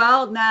game. I'm like,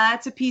 well, nah,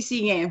 it's a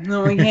PC game.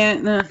 No, we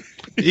can't. Nah.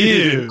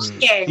 Ew.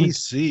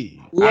 PC.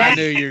 Yeah. I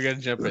knew you were going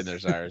to jump in there,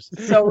 Cyrus.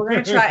 So we're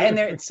going to try. And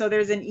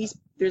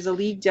there's a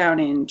league down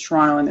in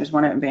Toronto, and there's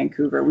one out in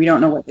Vancouver. We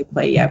don't know what they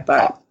play yet,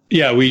 but.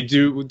 Yeah, we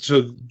do.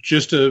 So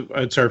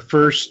it's our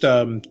first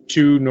 2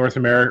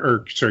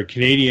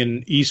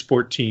 Canadian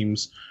esport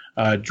teams.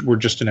 Were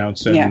just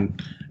announced,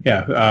 and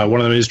one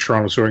of them is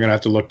Toronto, so we're gonna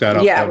have to look that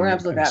up. Yeah, we're gonna have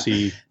to look that up.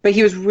 But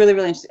he was really,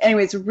 really interested.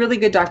 Anyway, it's a really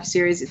good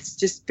docuseries. It's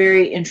just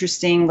very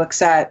interesting.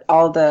 Looks at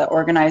all the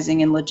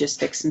organizing and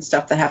logistics and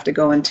stuff that have to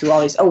go into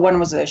all these. Oh, one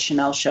was a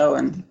Chanel show,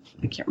 and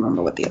I can't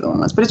remember what the other one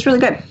was, but it's really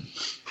good.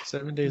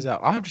 7 Days Out.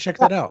 I'll have to check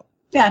that out.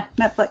 Yeah,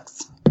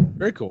 Netflix.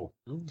 Very cool.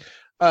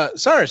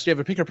 Cyrus, do you have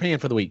a pick or pan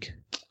for the week?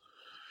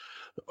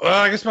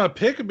 I guess my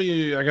pick would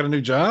be I got a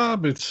new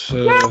job. It's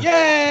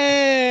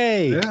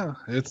yay! Yeah,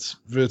 it's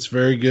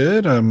very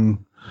good.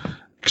 I'm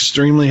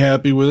extremely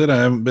happy with it. I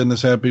haven't been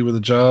this happy with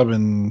a job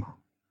in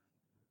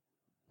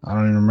I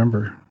don't even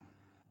remember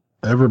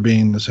ever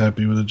being this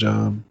happy with a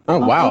job. Oh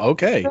wow!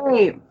 Okay.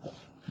 Great.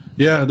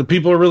 Yeah, the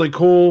people are really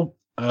cool.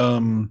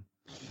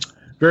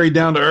 Very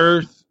down to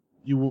earth.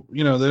 You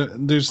know,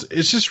 there's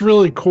it's just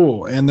really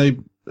cool, and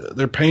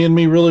they're paying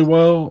me really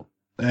well,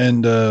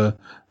 and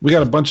we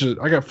got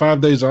I got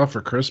 5 days off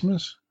for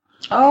Christmas.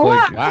 Oh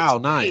wow,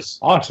 nice,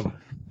 awesome.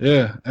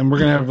 Yeah, and we're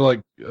gonna have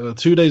like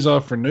 2 days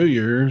off for New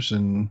Year's,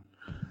 and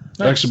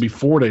actually be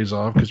 4 days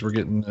off because we're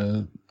getting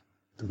the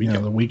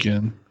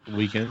weekend.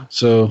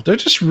 So they're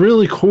just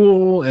really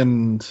cool,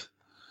 and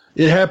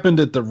it happened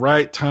at the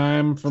right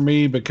time for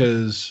me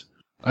because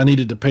I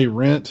needed to pay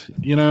rent,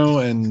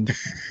 and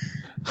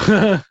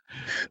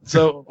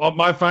so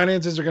my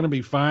finances are going to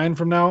be fine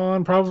from now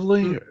on,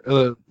 probably,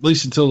 at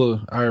least until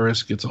the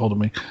IRS gets a hold of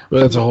me.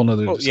 But that's a whole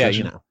nother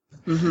discussion.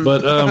 Mm-hmm.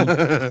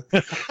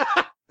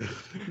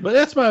 But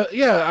that's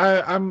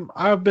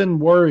I've been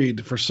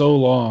worried for so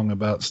long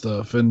about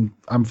stuff, and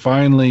I'm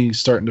finally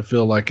starting to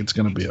feel like it's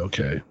going to be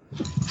okay.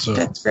 So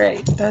that's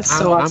great. That's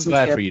so awesome.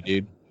 I'm glad for you,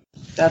 dude.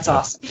 That's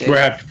awesome. Dude. We're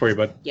happy for you,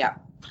 bud. Yeah.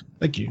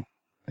 Thank you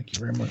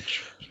very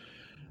much.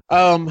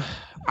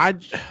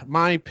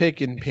 My pick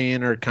and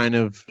pan are kind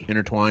of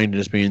intertwined,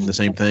 just being the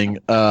same thing.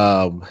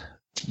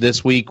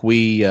 This week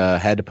we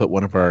had to put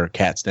one of our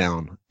cats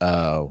down.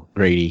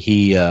 Grady,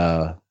 he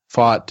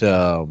fought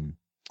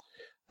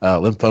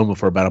lymphoma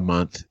for about a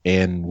month,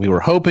 and we were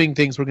hoping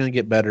things were going to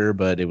get better,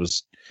 but it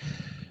was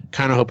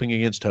kind of hoping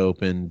against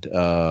hope. And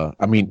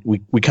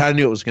we kind of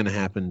knew it was going to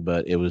happen,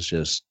 but it was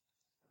just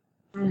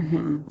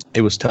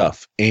it was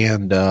tough.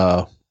 And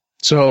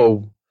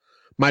so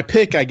my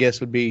pick, I guess,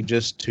 would be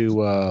just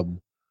to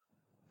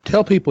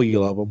tell people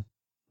you love them,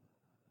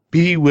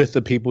 be with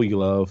the people you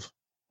love,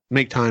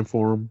 make time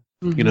for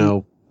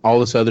them. All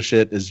this other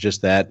shit is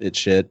just that. It's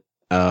shit.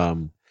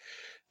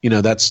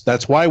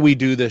 That's why we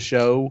do this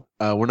show.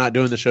 We're not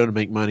doing the show to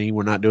make money.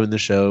 We're not doing the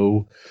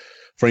show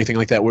for anything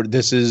like that.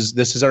 This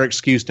is our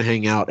excuse to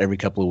hang out every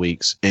couple of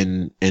weeks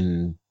and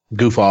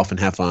goof off and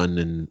have fun.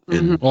 And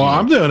well,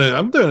 I'm doing it.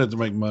 I'm doing it to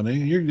make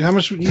money. How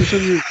much you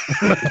said you?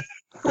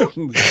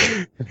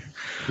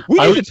 We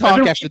need to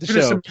talk after the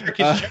show.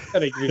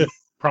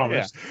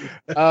 Promise.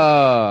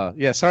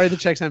 Yeah. Sorry, the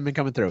checks haven't been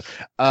coming through.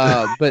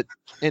 But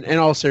in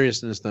all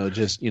seriousness, though,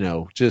 just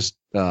tell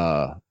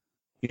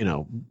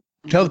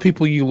the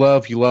people you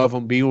love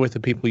them, be with the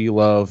people you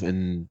love,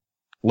 and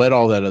let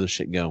all that other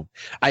shit go.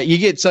 You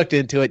get sucked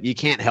into it. You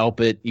can't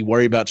help it. You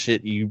worry about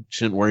shit you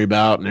shouldn't worry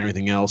about and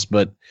everything else.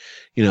 But,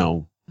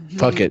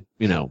 fuck it.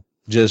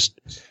 Just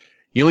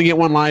you only get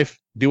one life.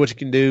 Do what you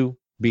can do.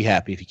 Be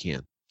happy if you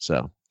can.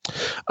 So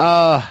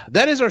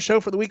that is our show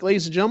for the week,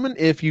 ladies and gentlemen.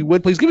 If you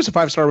would, please give us a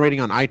 5-star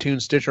rating on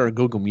iTunes, Stitcher, or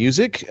Google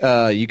Music.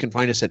 You can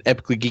find us at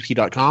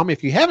epicallygeeky.com.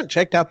 If you haven't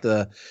checked out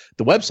the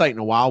website in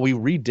a while, we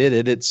redid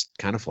it. It's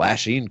kind of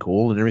flashy and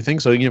cool and everything.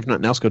 So if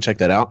nothing else, go check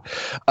that out.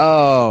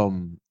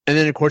 And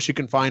then, of course, you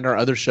can find our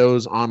other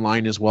shows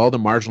online as well. The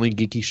Marginally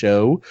Geeky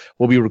Show.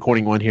 We'll be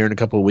recording one here in a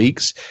couple of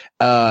weeks.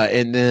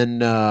 And then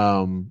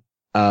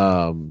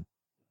Sustainably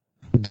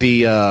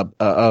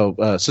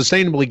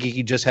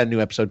Geeky just had a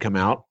new episode come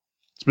out,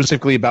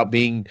 specifically about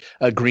being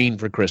green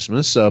for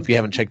Christmas. So if you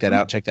haven't checked that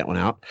out, check that one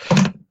out.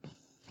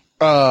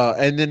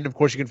 And then, of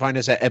course, you can find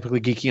us at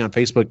Epically Geeky on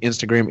Facebook,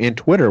 Instagram, and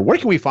Twitter. Where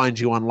can we find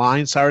you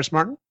online, Cyrus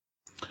Martin?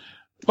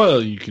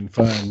 Well, you can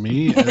find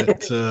me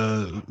at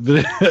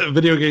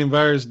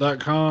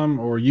videogamevirus.com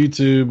or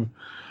YouTube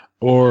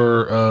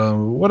or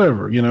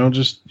whatever.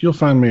 You'll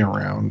find me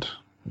around.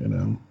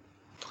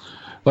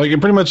 Like, and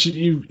pretty much,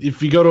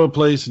 if you go to a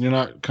place and you're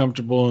not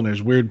comfortable and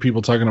there's weird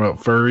people talking about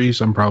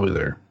furries, I'm probably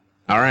there.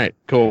 All right,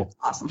 cool.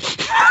 Awesome.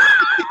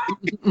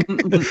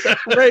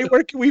 Ray,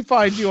 where can we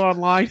find you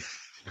online?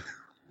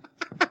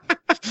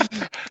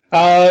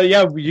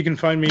 You can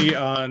find me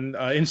on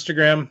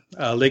Instagram,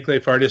 Lake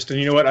Life Artist, and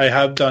you know what? I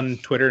have done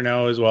Twitter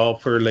now as well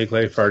for Lake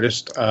Life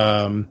Artist.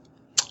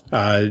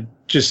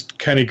 Just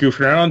kind of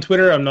goofing around on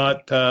Twitter. I'm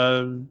not,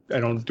 I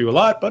don't do a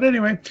lot, but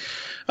anyway.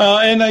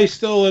 And I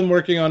still am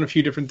working on a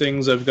few different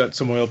things. I've got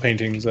some oil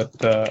paintings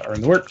that are in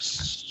the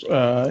works,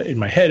 in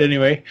my head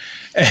anyway,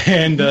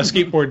 and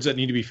skateboards that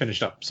need to be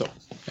finished up. So,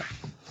 yeah.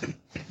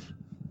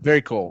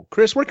 Very cool.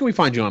 Chris, where can we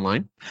find you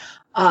online?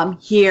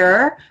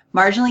 Here,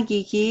 Marginally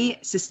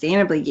Geeky,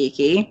 Sustainably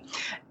Geeky,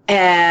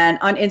 and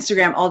on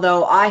Instagram,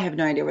 although I have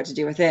no idea what to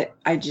do with it,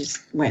 I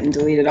just went and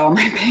deleted all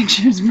my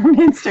pictures from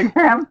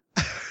Instagram.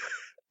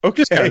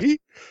 Okay.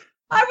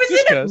 I was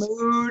in a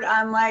mood.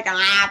 I'm like,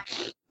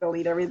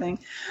 delete everything.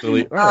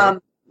 Right.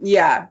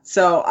 Yeah,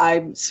 so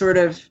I'm sort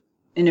of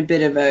in a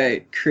bit of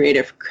a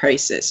creative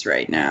crisis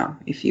right now,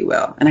 if you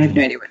will, and I have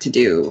no idea what to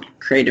do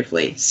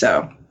creatively,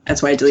 so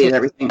that's why I deleted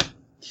everything.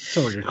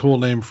 Sounds like a cool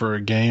name for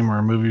a game or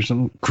a movie or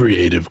something.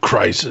 Creative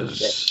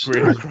Crisis.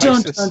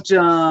 Dun, dun,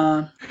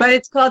 dun. But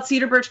it's called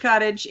Cedar Birch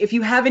Cottage. If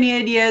you have any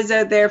ideas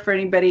out there for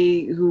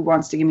anybody who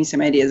wants to give me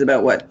some ideas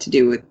about what to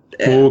do with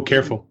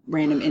careful.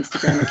 Random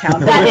Instagram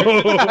account.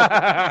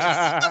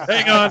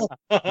 Hang on.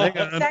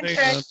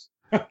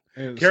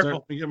 Hey,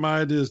 Careful. to get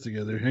my ideas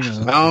together. Hang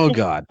on. Oh,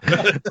 God.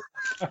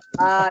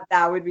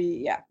 That would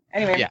be, yeah.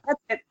 Anyway,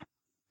 that's it.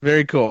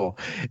 Very cool.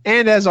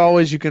 And as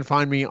always, you can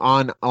find me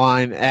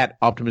online at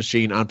Optimus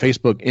Gene on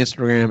Facebook,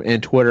 Instagram,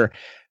 and Twitter.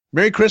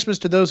 Merry Christmas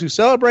to those who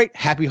celebrate.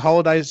 Happy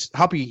holidays.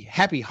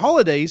 Happy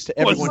holidays to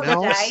everyone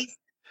else.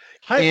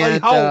 Happy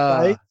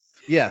holidays.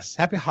 Yes,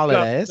 happy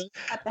holidays.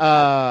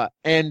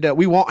 And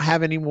we won't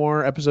have any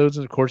more episodes,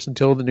 of course,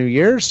 until the new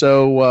year.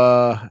 So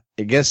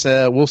I guess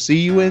we'll see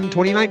you in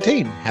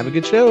 2019. Have a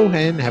good show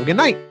and have a good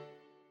night.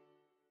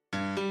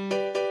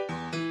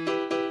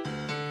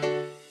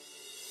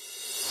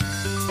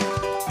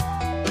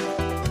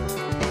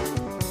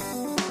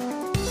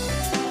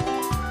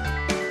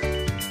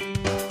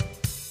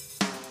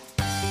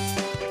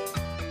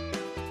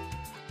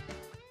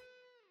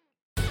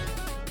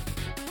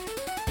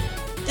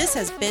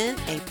 This has been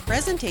a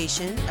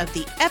presentation of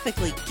the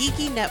Epically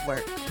Geeky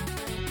Network.